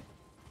 Okay.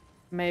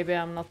 Maybe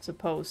I'm not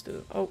supposed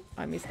to... Oh,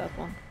 I missed that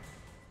one.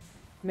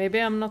 Maybe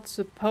I'm not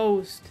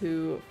supposed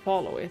to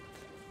follow it.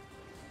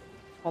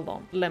 Hold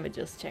on, let me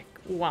just check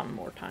one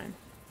more time.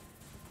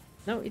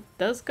 No, it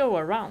does go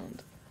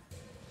around.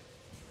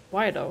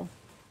 Why though?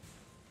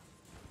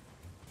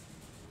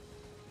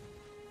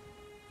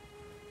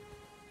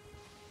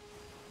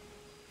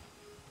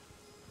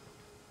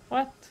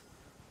 What?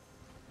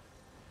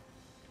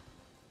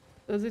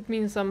 Does it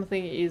mean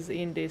something is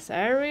in this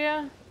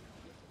area?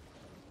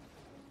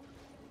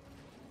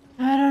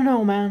 I don't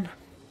know, man.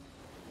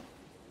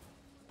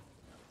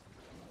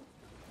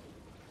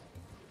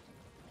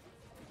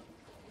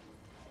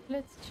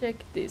 Let's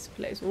check this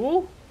place.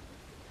 Oh!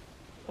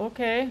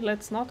 Okay,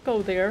 let's not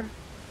go there.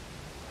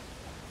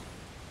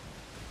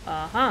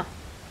 Aha!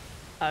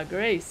 A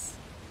grace.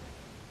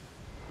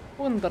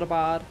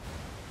 Wunderbar.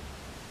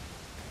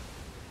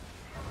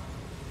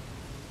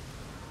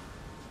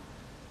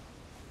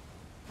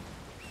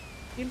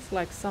 Feels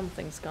like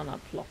something's gonna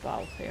plop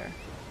out here.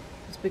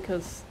 It's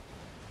because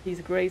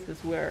these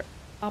graces were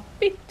a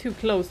bit too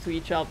close to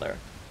each other.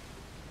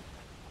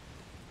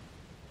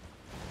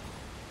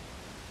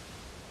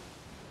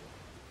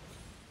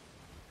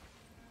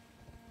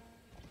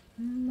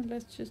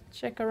 Let's just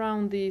check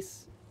around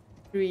these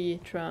tree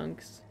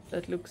trunks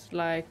that looks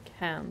like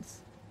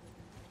hands.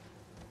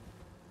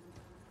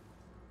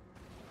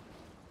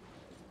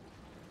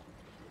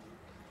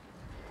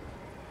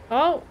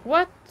 Oh,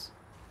 what?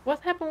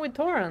 What happened with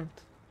Torrent?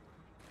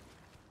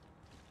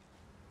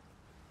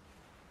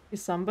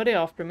 Is somebody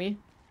after me?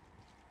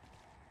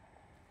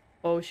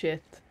 Oh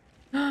shit.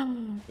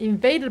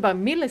 Invaded by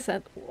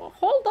Millicent.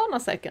 Hold on a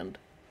second.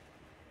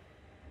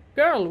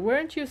 Girl,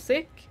 weren't you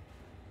sick?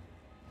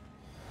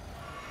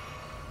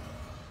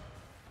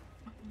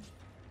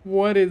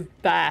 What is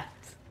that?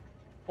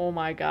 Oh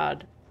my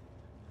god.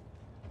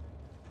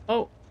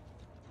 Oh.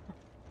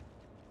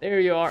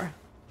 There you are.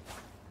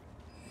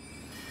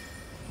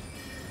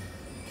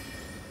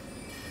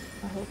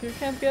 I hope you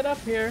can't get up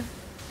here.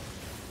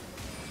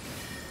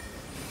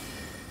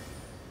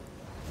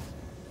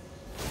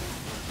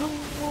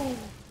 Oh.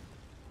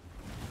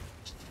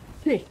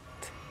 Shit.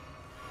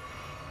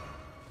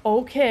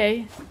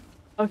 Okay.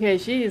 Okay,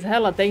 she is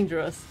hella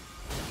dangerous.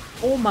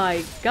 Oh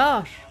my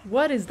gosh,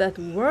 what is that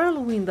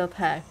whirlwind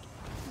attack?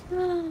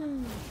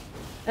 And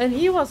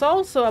he was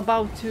also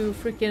about to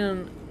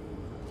freaking...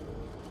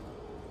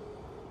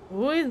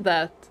 Who is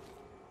that?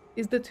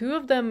 Is the two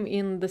of them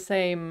in the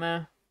same...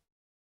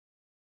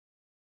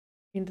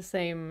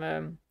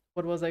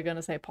 what was I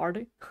gonna say,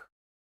 party?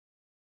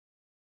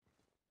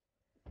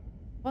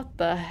 What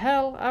the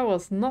hell? I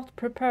was not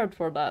prepared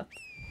for that.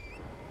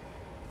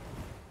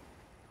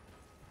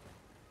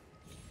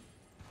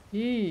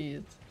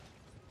 Jeez.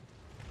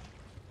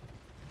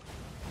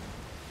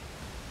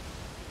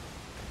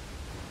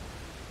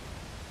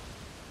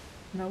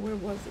 Now where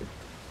was it?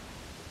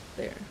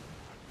 There.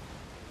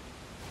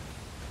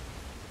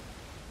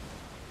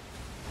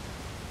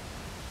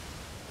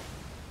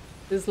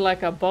 This is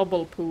like a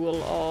bubble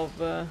pool of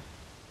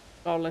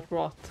scarlet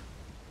rot.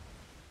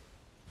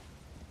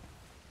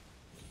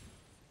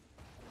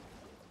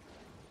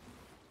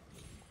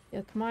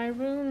 Get my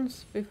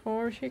runes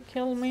before she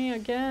kill me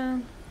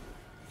again.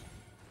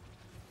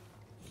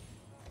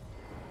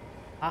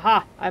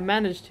 Aha! I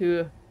managed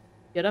to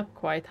get up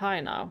quite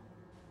high now.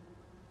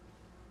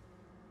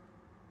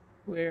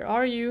 Where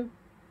are you?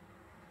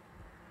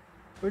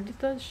 Where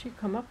does she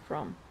come up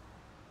from?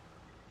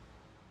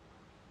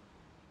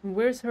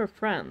 Where's her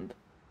friend?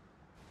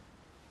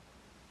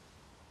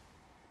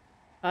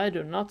 I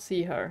do not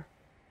see her.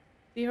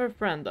 See her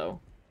friend though.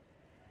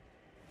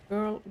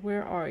 Girl,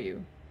 where are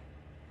you?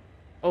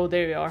 Oh,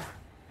 there you are.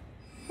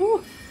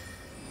 Whew.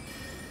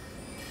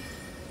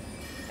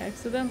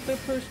 Accidentally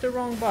pushed the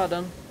wrong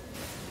button.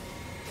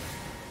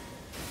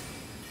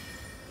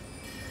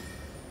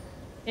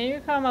 Can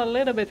you come a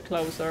little bit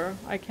closer?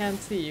 I can't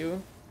see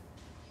you.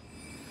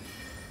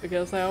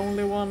 Because I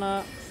only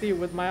wanna see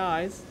with my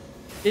eyes.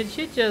 Did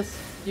she just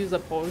use a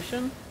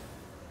potion?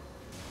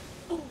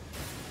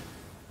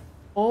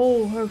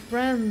 Oh, her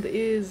friend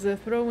is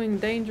throwing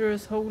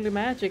dangerous holy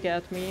magic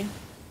at me.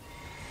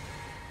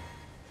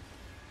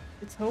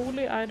 It's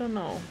holy? I don't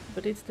know.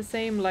 But it's the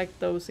same like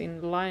those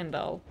in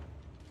Leyndell.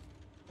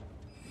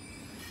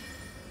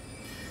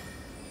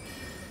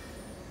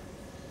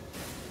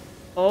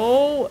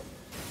 Oh!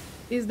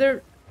 Is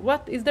there...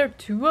 What? Is there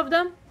two of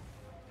them?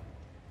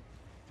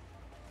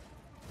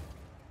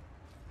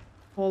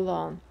 Hold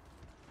on.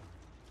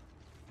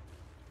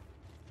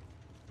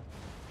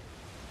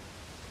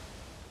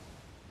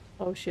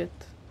 Oh shit.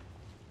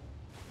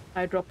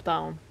 I dropped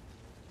down.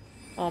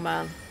 Oh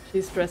man,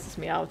 she stresses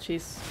me out.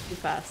 She's too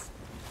fast.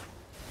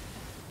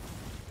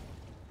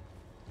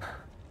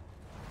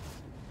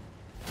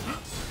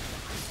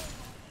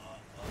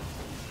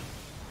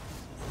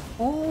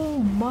 Oh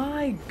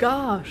my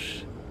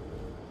gosh!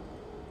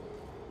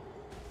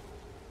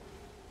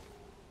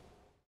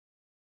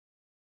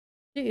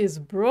 She is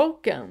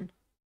broken.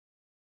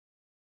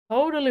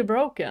 Totally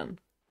broken.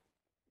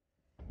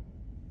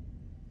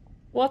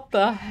 What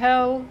the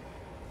hell?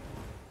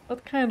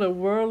 What kind of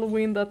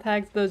whirlwind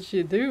attacks does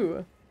she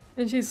do?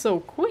 And she's so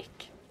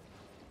quick.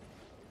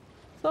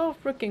 So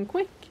freaking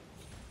quick.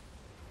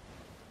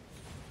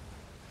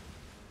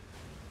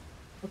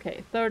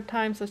 Okay, third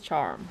time's a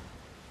charm.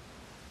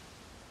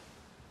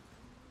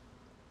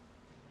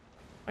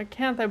 Why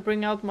can't I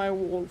bring out my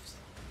wolves?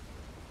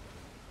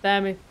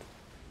 Damn it.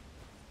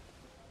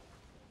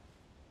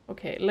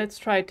 Okay, let's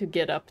try to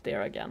get up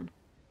there again.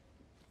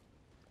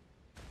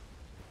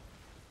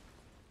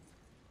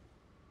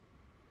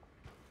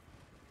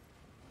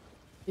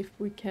 If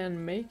we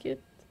can make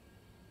it.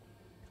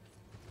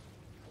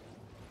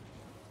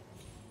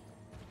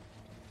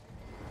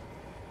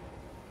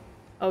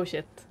 Oh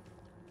shit.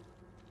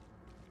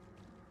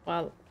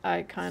 Well,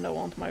 I kinda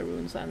want my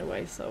runes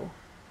anyway, so...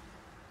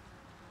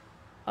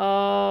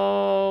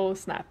 Oh,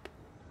 snap.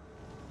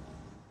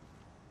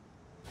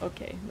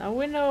 Okay, now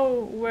we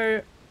know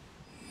where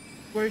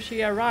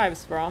she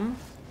arrives from.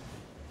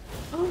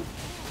 Oh!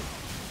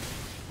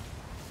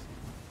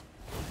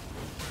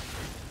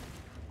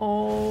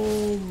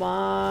 Oh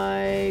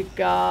my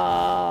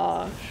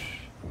gosh.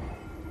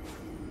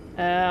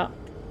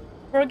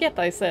 Forget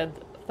I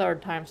said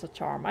third time's a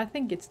charm. I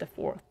think it's the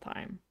fourth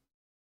time.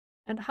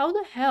 And how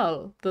the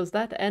hell does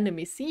that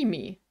enemy see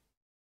me?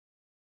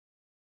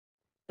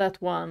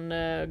 That one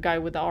guy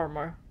with the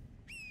armor.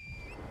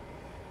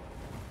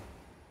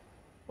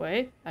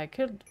 Wait, I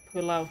could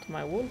pull out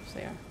my wolves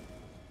here.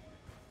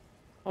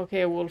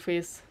 Okay,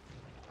 wolfies.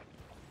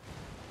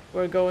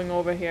 We're going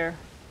over here.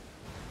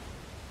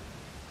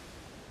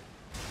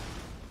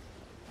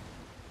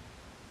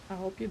 I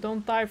hope you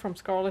don't die from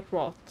scarlet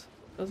rot.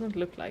 Doesn't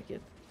look like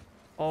it.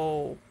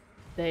 Oh,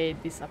 they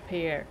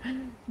disappear.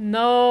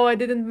 No, I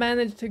didn't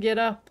manage to get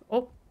up.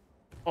 Oh,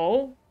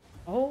 oh,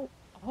 oh,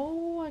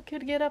 oh, I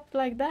could get up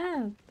like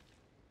that.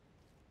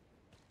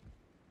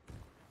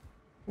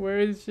 Where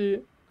is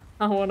she?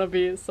 I wanna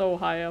be so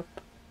high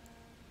up.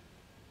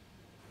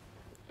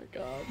 Oh my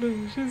god,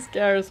 she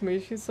scares me.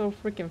 She's so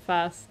freaking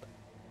fast.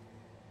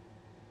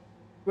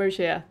 Where's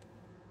she at?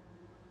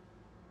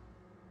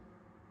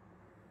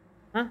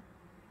 Huh?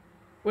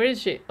 Where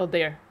is she? Oh,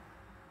 there.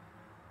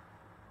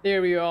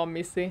 There you are,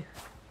 Missy.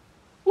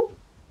 Ooh.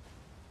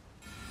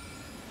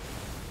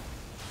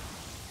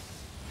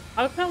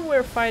 How come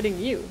we're fighting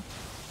you?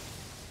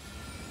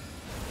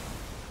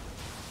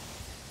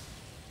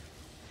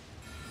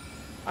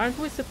 Aren't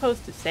we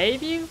supposed to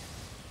save you?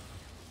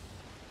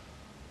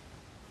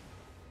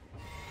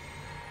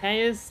 Can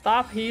you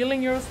stop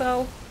healing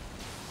yourself?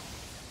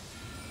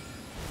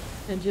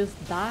 And just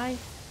die?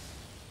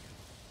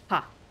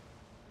 Ha.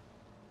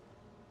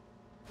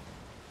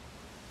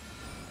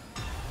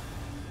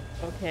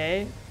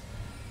 Okay.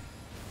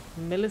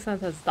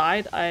 Millicent has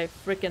died. I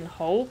freaking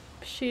hope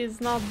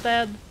she's not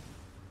dead.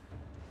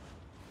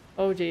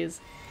 Oh jeez.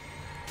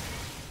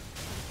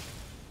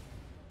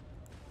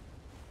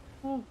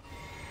 Oh.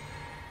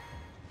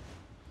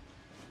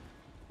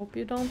 Hope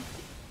you don't...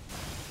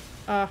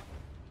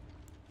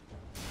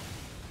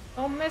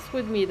 Don't mess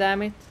with me,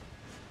 damn it.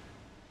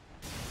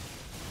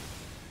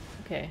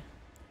 Okay.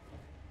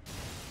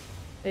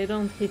 They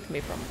don't hit me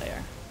from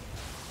there.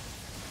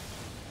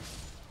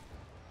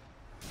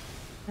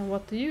 And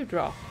what do you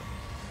drop?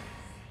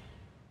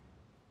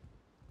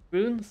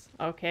 Runes?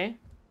 Okay.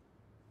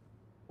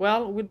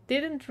 Well, we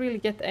didn't really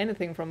get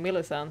anything from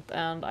Millicent,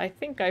 and I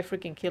think I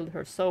freaking killed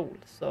her soul,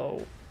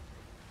 so...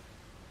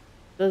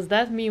 Does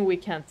that mean we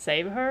can't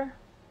save her?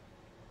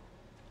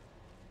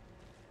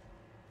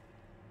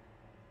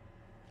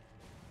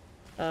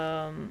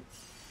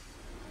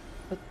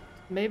 But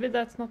maybe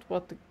that's not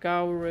what the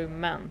Gowry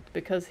meant,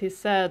 because he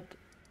said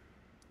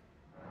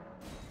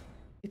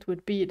it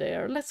would be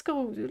there. Let's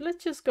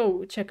just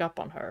go check up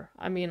on her.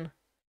 I mean,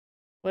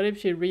 what if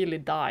she really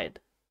died?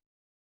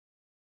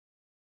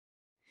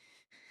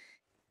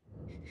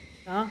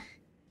 Huh?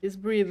 She's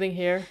breathing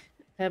here,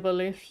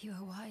 heavily. If you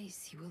are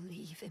wise, you will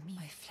leave in me.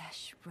 My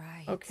flesh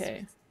brides.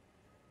 Okay.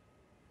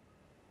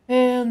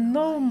 And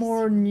no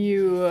more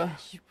new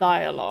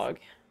dialogue.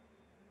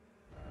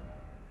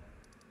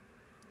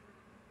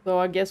 So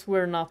I guess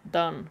we're not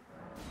done.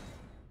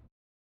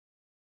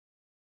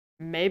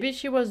 Maybe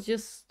she was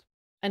just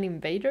an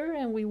invader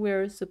and we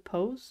were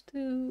supposed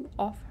to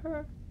off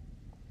her?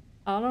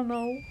 I don't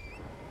know.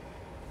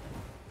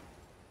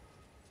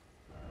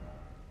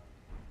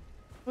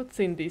 What's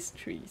in these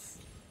trees?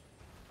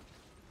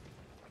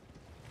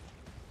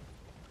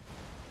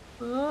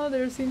 Oh,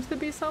 there seems to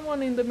be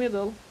someone in the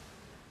middle.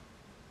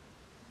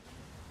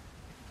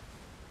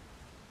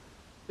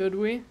 Should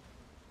we?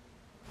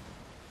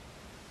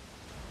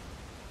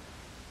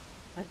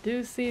 I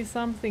do see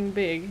something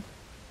big.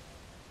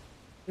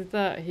 Is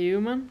that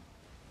human?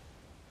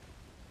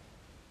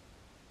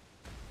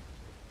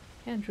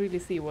 Can't really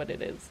see what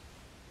it is.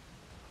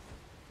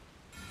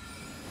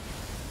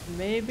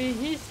 Maybe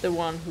he's the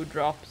one who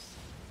drops.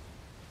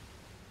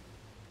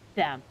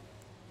 Damn.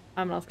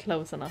 I'm not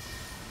close enough.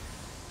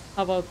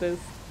 How about this?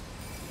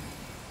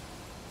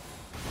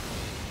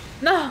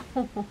 No!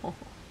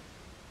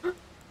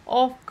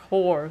 Of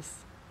course.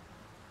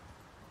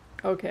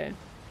 Okay.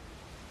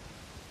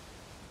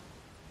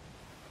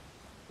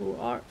 Who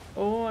are...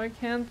 Oh, I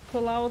can't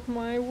pull out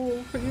my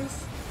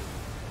wolfies.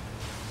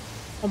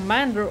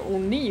 Commander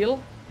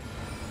O'Neill?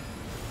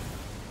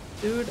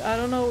 Dude, I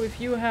don't know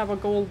if you have a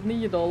gold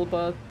needle,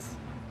 but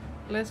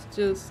let's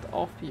just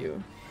off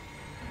you.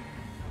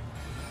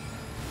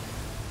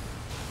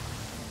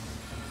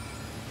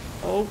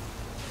 Oh.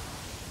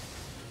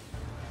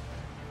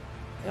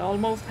 They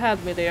almost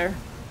had me there.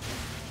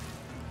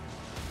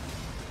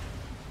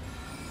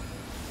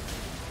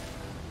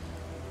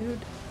 Dude.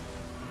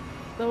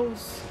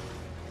 Those...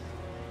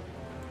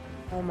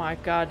 Oh my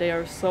god, they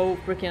are so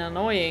freaking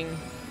annoying.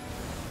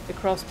 The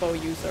crossbow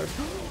users.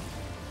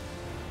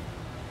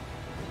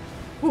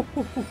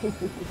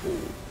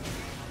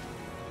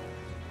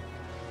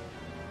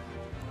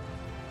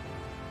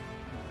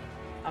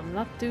 I'm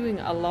not doing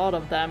a lot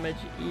of damage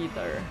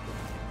either.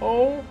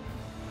 Oh!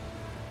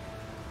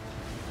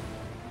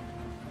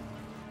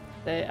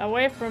 Stay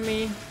away from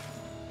me.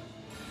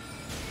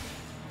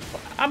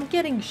 I'm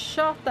getting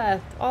shot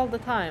at all the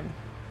time.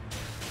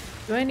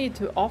 Do I need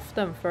to off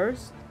them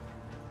first?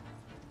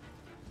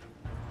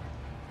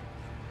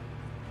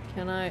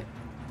 Can I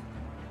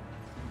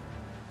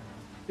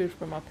shoot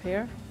from up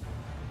here?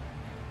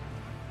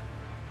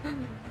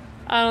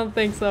 I don't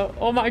think so.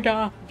 Oh my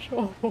gosh!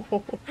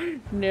 Oh,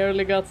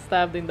 nearly got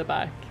stabbed in the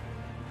back.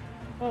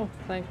 Oh,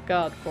 thank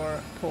God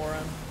for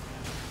Torin.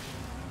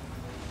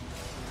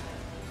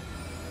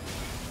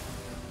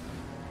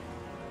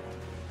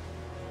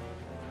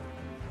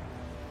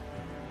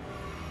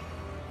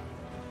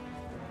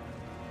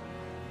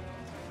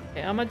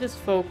 Okay, I'ma just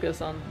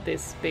focus on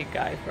this big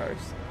guy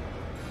first.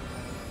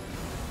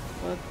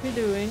 What's he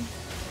doing?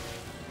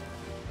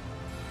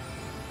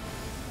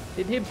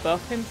 Did he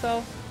buff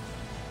himself?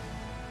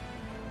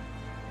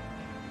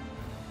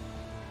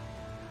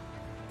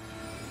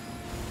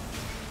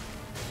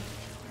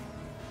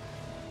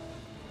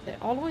 They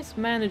always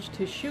manage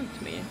to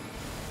shoot me.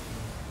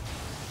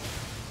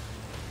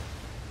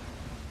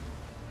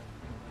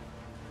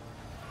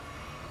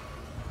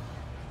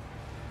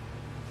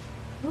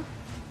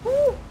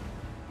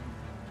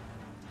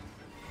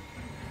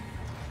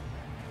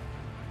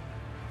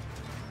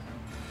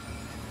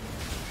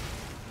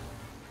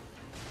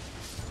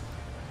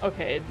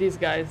 Okay, these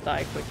guys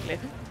die quickly.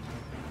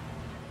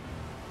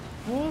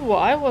 Ooh,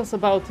 I was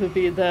about to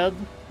be dead.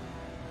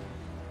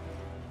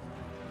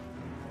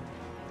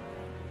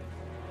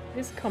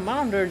 This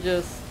commander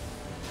just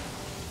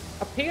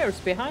appears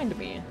behind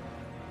me.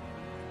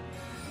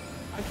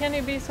 How can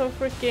he be so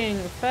freaking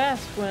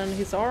fast when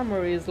his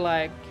armor is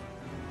like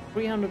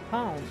 300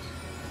 pounds?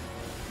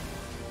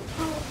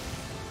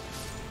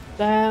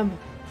 Damn.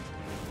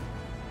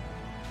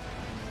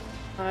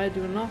 I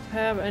do not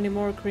have any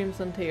more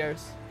Crimson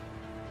Tears.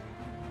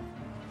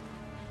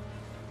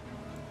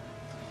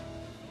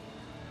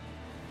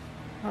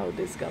 How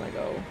this gonna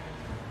go?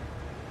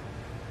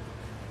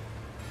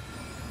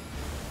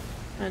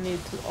 I need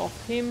to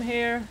off him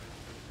here.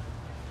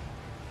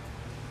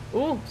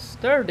 Ooh,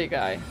 sturdy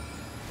guy.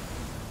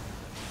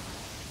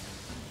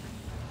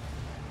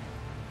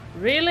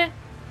 Really?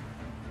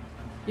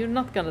 You're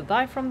not gonna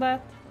die from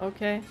that?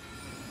 Okay.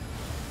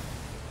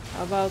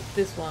 How about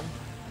this one?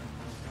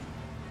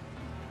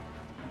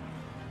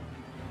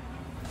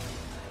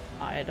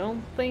 I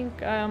don't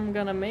think I'm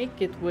gonna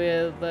make it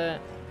with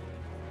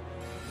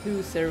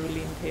 2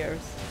 Cerulean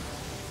Tears.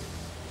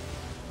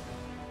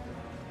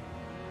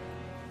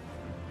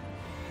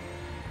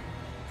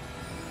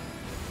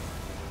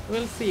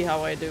 We'll see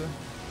how I do.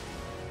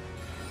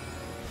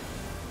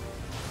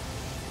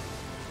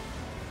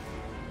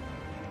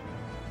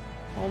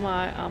 Oh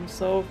my, I'm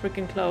so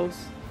freaking close.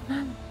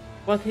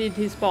 What did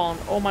he spawn?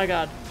 Oh my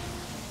god.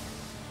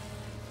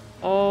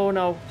 Oh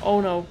no,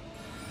 oh no.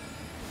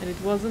 And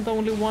it wasn't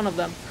only one of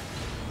them.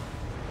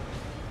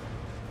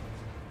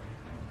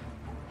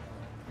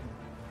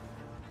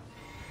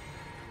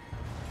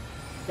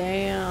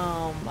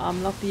 Damn,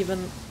 I'm not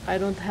even... I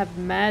don't have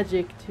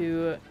magic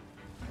to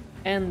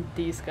end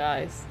these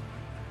guys.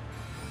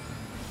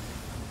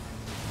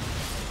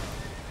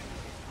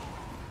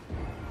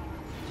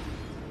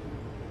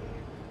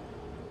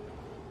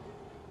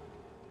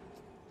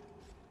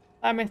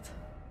 Damn it.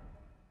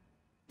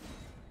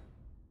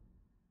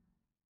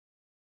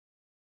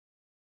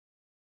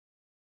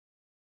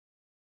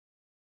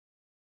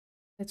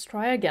 Let's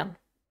try again.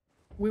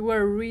 We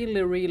were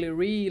really, really,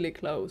 really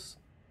close.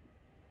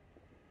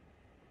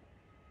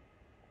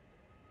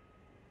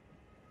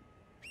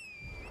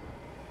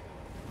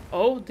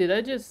 Oh, did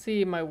I just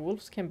see my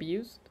wolves can be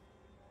used?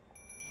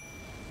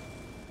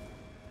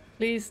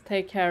 Please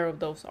take care of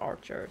those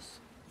archers.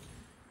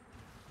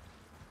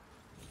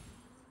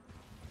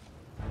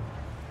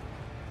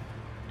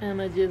 And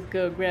I just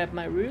go grab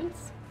my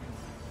rules.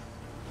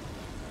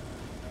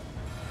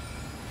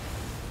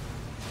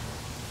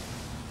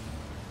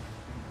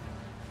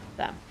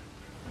 Damn.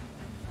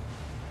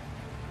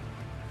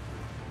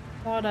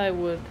 Thought I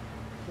would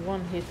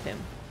one hit him.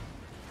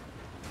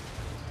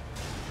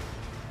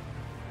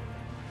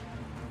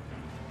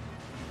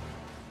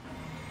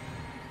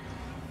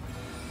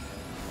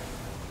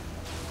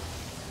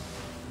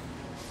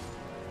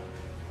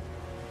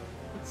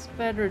 It's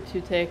better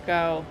to take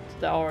out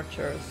the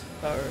archers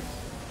first.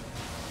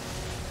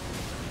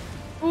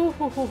 Ooh,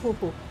 hoo, hoo, hoo,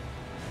 hoo.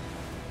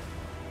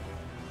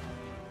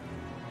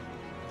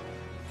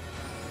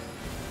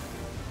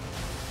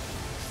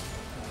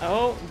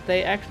 Oh,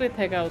 they actually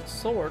take out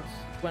swords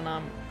when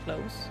I'm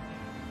close.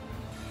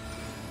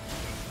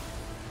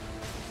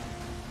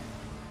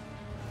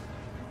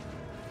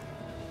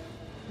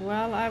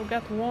 Well, I've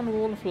got one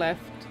wolf left.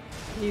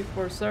 He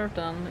for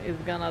certain is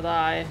gonna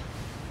die.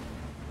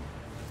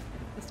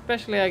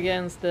 Especially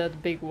against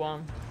that big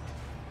one.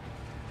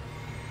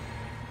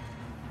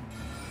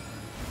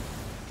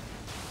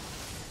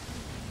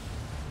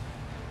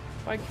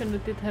 Why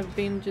couldn't it have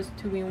been just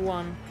 2 in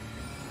 1?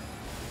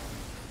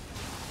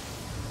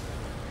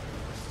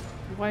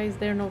 Why is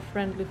there no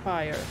friendly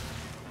fire?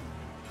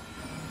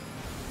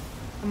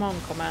 Come on,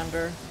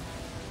 Commander.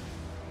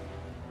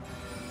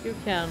 You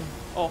can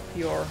off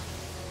your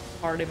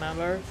party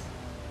members.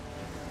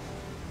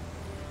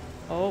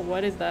 Oh,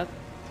 what is that?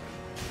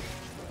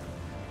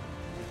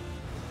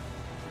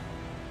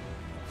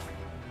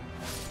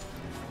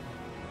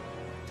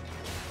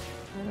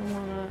 I don't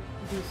wanna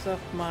use up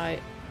my...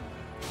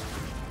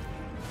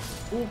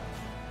 Ooh.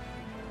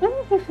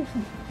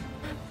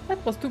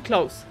 That was too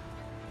close.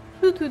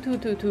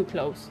 Too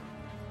close.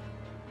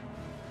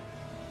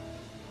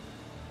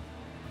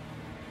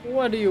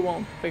 What do you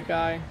want, big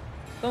guy?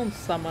 Don't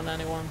summon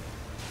anyone.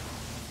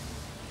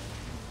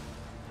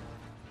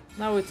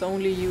 Now it's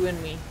only you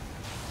and me.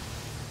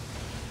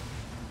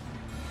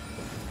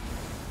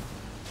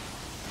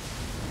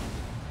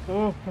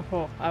 Oh,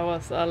 I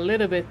was a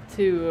little bit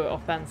too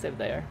offensive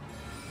there.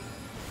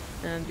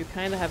 And you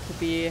kind of have to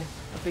be a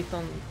bit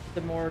on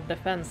the more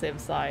defensive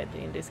side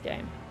in this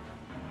game.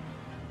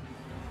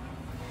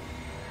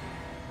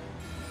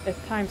 At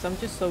times I'm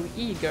just so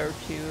eager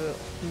to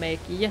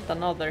make yet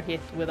another hit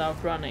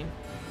without running.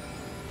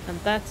 And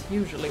that's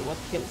usually what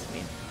kills me.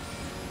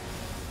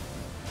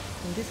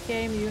 In this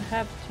game you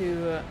have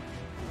to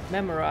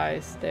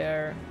memorize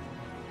their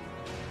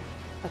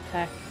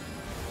attack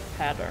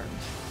patterns.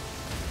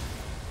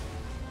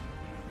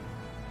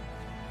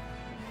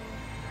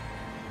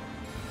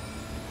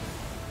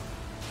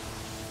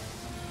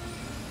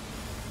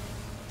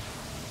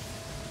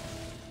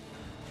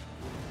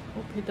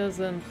 Hope he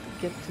doesn't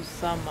get to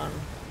summon.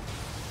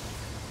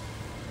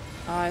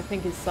 I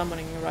think he's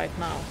summoning right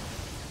now.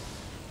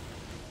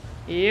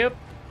 Yep.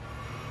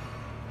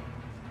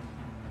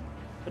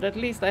 But at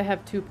least I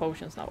have 2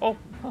 potions now. Oh,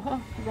 haha,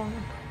 wrong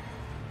one.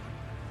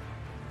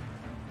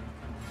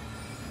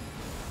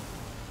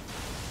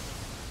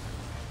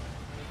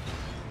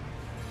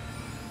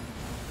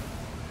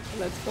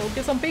 Let's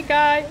focus on big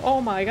guy. Oh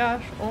my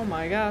gosh. Oh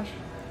my gosh.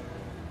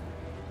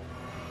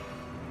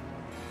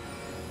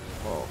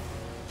 Oh.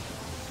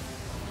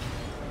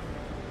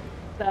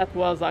 That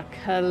was a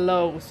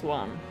close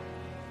one.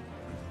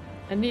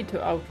 I need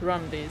to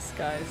outrun these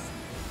guys.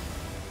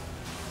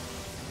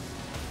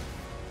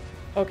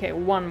 Okay,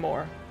 one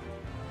more.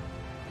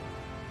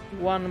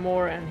 One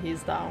more and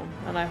he's down.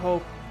 And I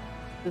hope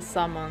the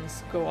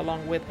summons go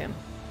along with him.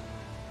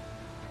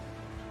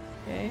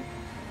 Okay,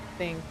 I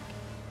think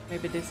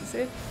maybe this is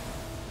it.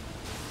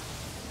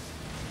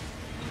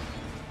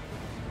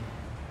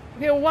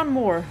 Okay, one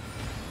more.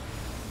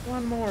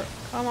 One more.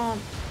 Come on.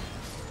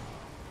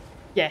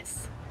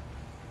 Yes.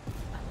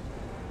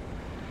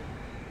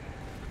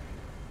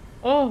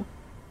 Oh.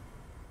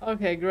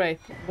 Okay, great.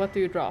 What do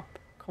you drop?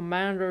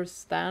 Commander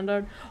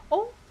Standard.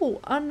 Oh,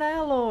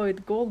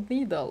 unalloyed gold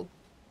needle.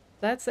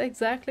 That's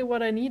exactly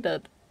what I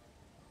needed.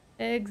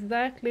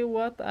 Exactly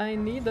what I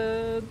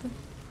needed.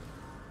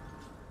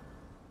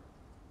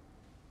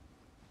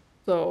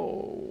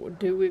 So,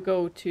 do we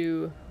go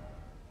to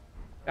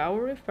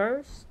Gowry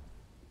first?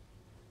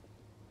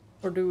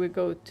 Or do we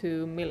go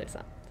to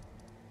Millicent?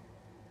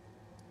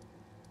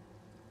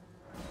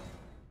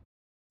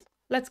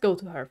 Let's go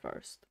to her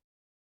first.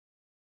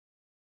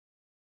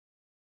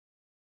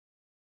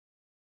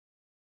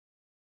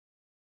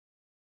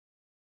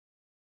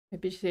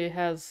 Maybe she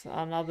has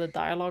another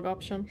dialogue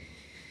option.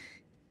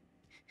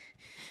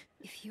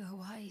 If If you are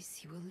wise,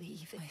 you will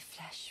leave my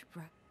flesh.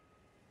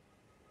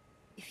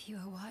 If you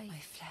are wise, my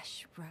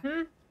flesh.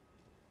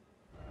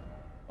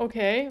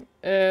 Okay,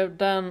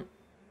 then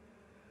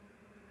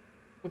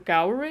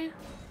Gowry?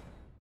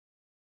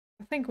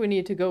 I think we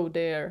need to go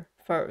there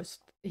first.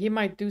 He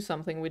might do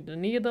something with the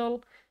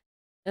needle,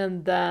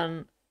 and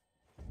then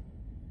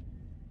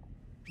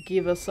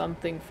give us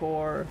something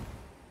for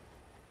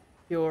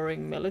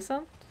curing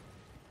Millicent?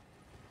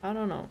 I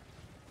don't know.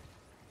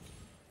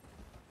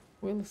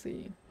 We'll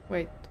see.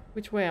 Wait,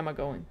 which way am I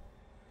going?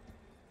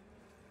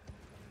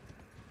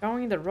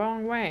 Going the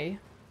wrong way.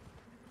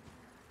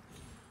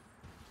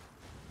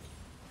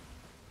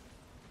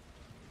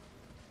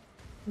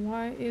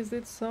 Why is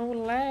it so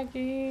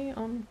laggy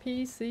on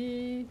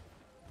PC?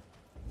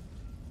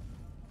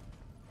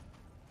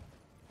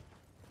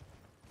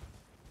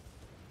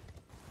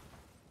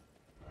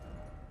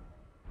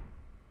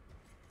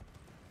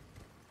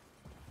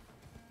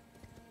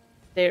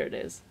 There it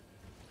is.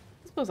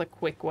 This was a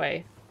quick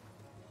way.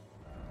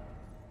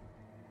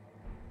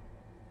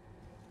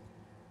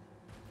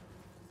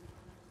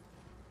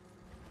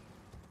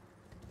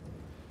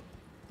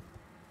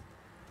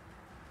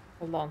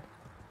 Hold on.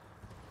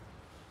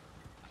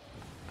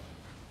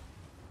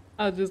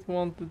 I just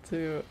wanted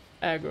to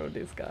aggro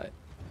this guy.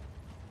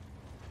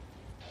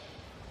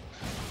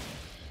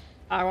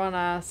 I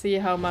wanna see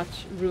how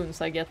much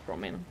runes I get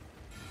from him.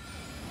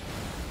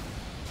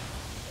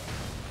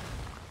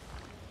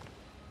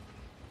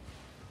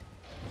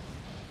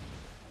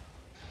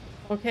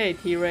 Okay,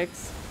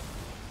 T-Rex.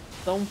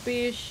 Don't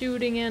be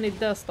shooting any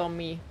dust on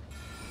me.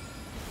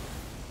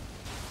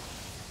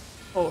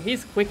 Oh,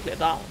 he's quickly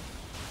down.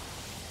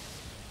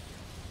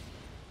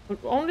 But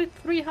only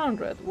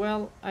 300.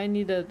 Well, I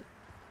needed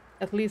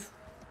at least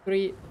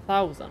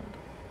 3,000.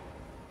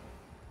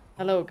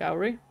 Hello,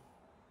 Gowry.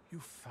 You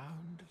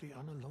found the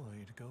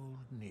unalloyed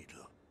gold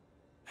needle.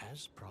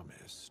 As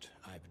promised,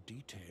 I've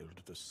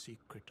detailed the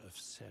secret of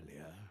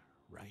Sellia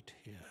right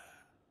here.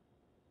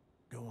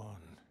 Go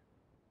on.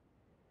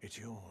 It's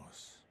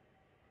yours.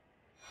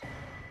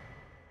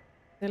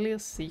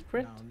 Sellia's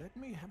secret? Now let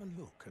me have a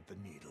look at the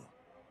needle.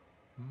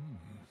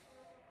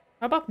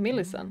 How about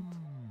Millicent?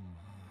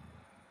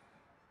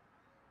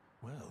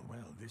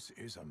 Well, this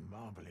is a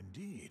marvel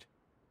indeed.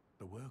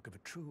 The work of a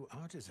true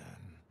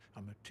artisan,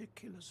 a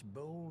meticulous,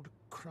 bold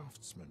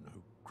craftsman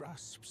who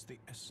grasps the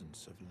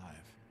essence of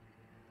life.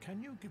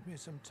 Can you give me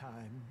some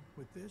time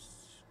with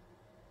this?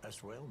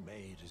 As well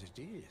made as it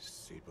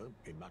is, it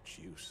won't be much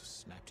use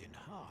snapped in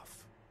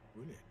half,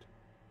 will it?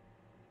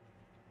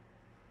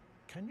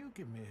 Can you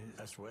give me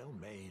as well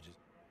made?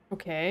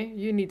 Okay,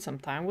 you need some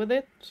time with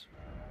it.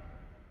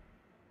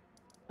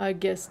 I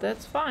guess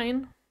that's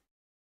fine.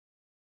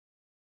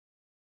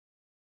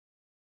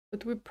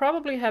 But we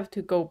probably have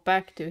to go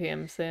back to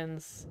him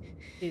since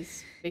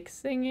he's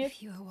fixing it.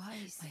 If you are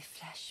wise, my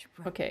flesh.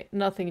 Okay,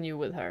 nothing new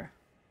with her.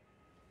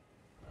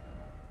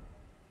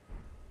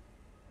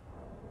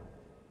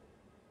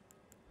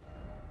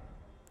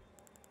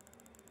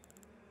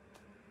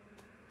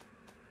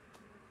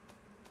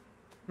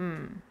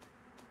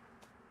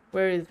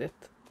 Where is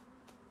it?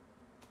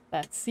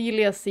 That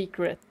Sellia's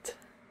secret.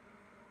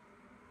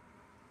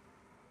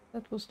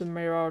 That was the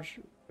Mirage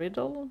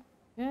riddle.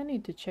 Yeah, I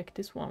need to check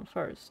this one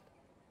first.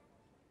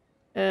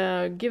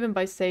 Given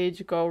by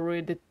Sage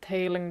Gowry,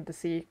 detailing the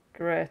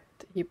secret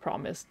he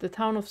promised. The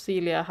town of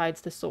Sellia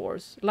hides the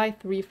source.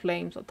 Light 3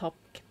 flames atop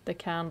the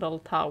candle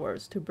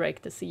towers to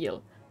break the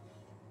seal.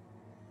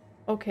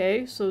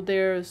 Okay, so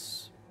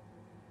there's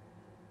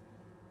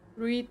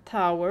 3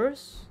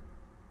 towers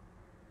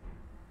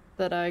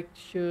that I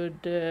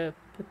should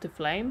put to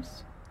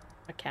flames.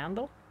 A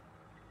candle.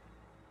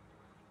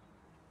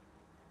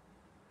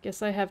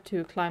 Guess I have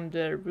to climb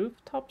the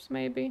rooftops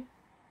maybe?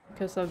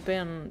 Because I've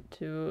been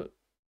to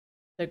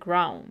the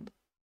ground.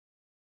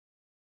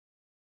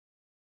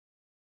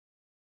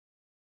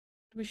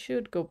 We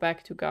should go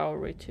back to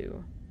Gowry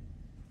too.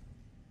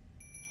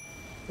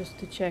 Just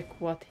to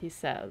check what he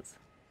says.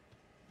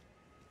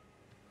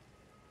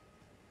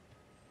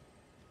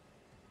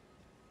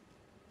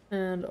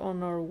 And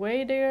on our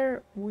way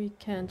there, we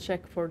can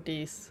check for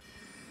these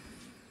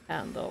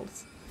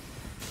handles.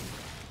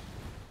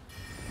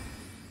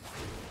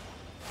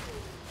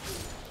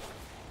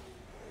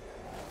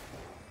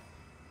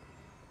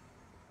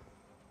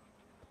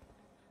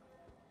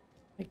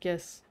 I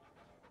guess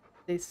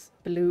this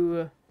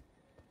blue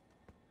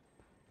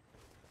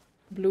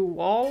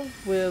wall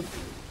with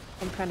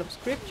some kind of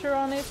scripture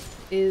on it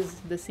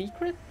is the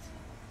secret.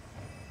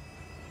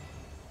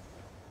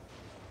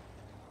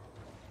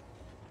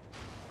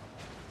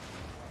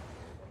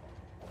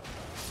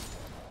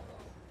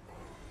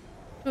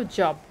 Good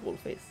job,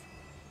 Wolfies.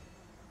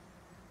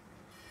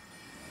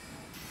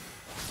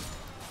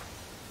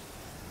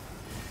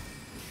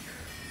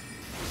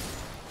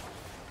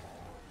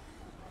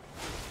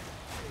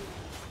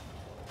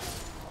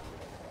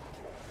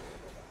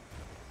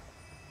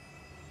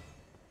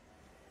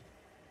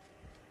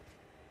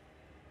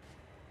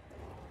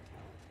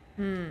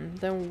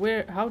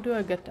 Then how do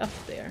I get up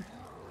there?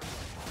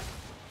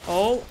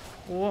 Oh,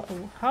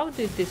 how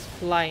did this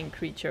flying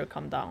creature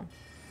come down?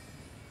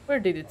 Where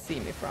did it see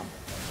me from?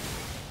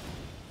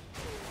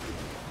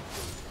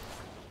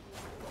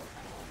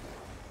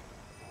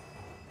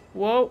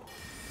 Whoa!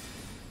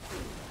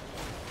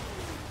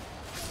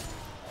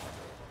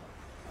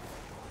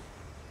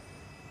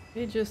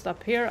 He just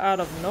appeared out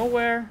of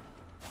nowhere.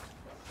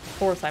 Of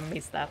course I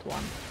missed that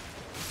one.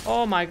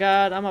 Oh my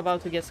god, I'm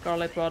about to get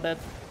scarlet rotted,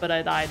 but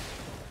I died.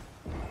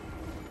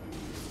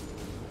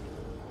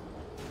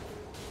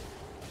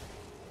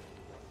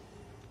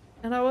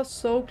 And I was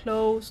so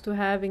close to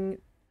having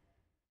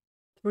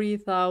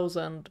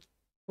 23,000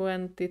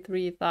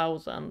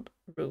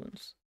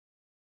 runes.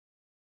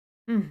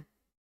 I'm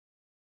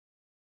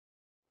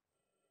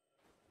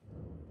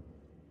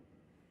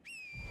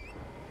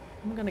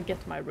gonna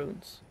get my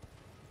runes.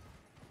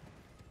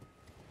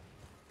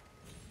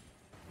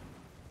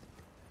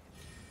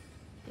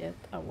 Get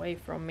away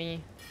from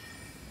me.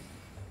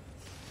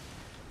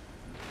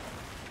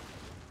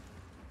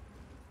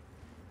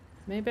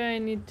 Maybe I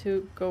need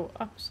to go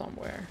up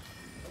somewhere.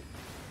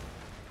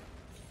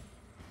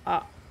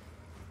 Ah.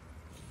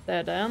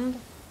 Dead end.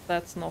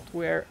 That's not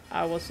where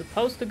I was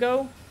supposed to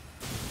go.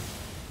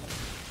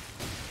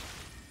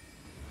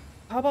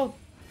 How about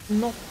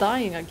not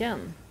dying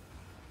again?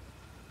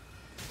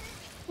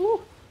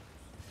 Ooh.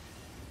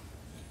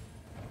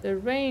 The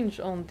range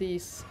on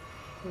these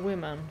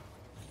women.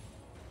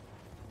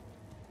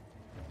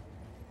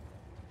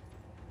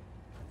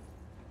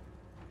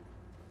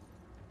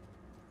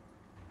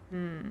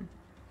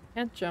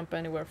 Can't jump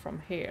anywhere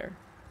from here.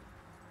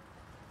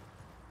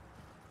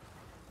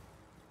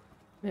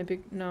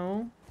 Maybe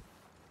no.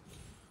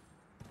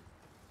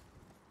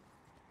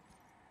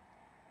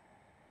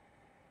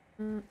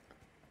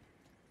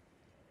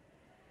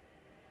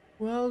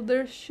 Well,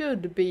 there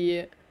should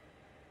be.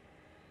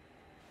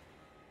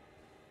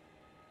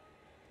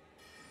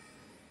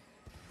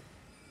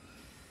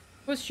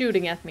 Who's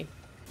shooting at me?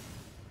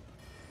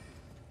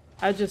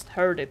 I just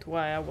heard it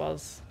while I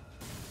was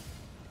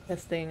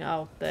testing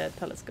out the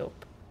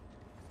telescope.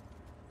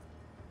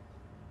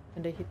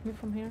 Can they hit me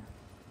from here?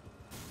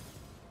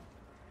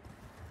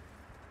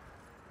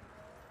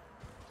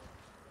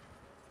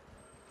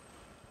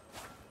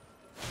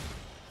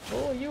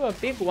 Oh, you a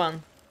big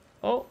one.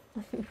 Oh,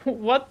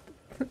 what?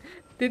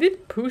 Did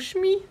it push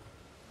me?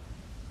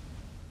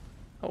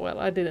 Oh well,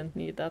 I didn't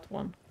need that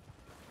one.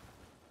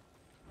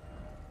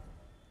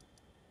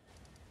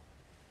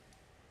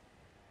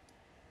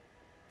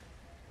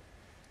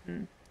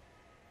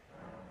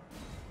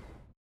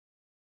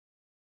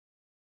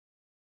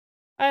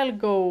 I'll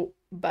go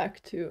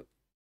back to...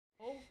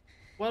 Oh,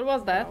 what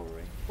was that?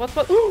 Gowry. What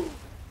was...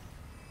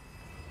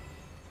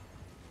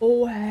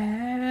 Oh,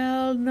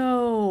 hell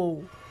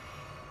no!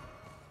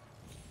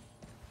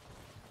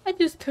 I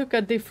just took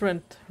a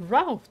different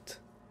route.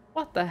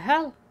 What the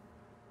hell?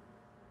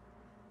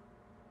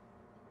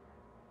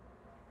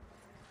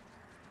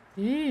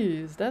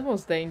 Jeez, that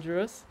was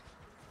dangerous.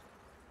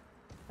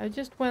 I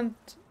just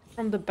went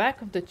from the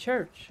back of the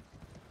church.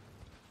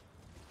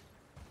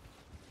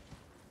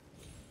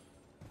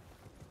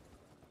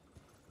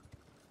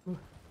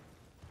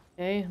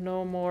 Okay,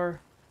 no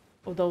more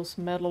of those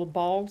metal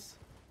balls.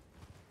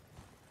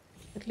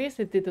 At least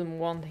it didn't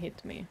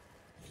one-hit me.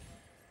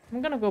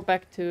 I'm gonna go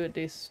back to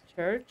this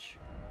church.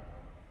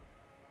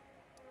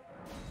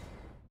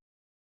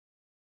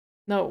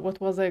 No,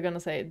 what was I gonna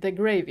say? The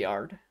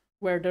graveyard,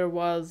 where there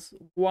was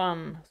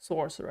one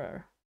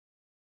sorcerer.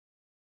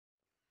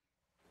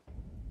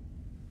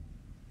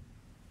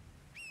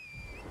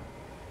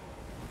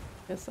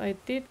 Yes, I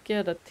did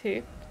get a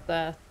tip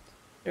that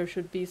there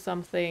should be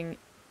something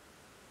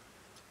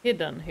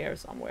hidden here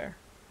somewhere.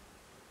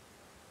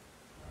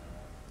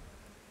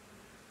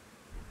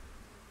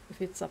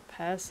 If it's a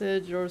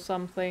passage or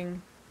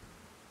something.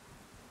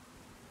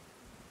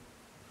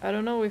 I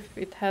don't know if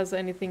it has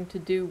anything to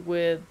do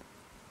with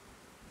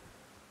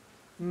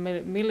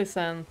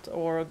Millicent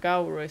or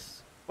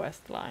Gowry's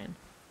questline.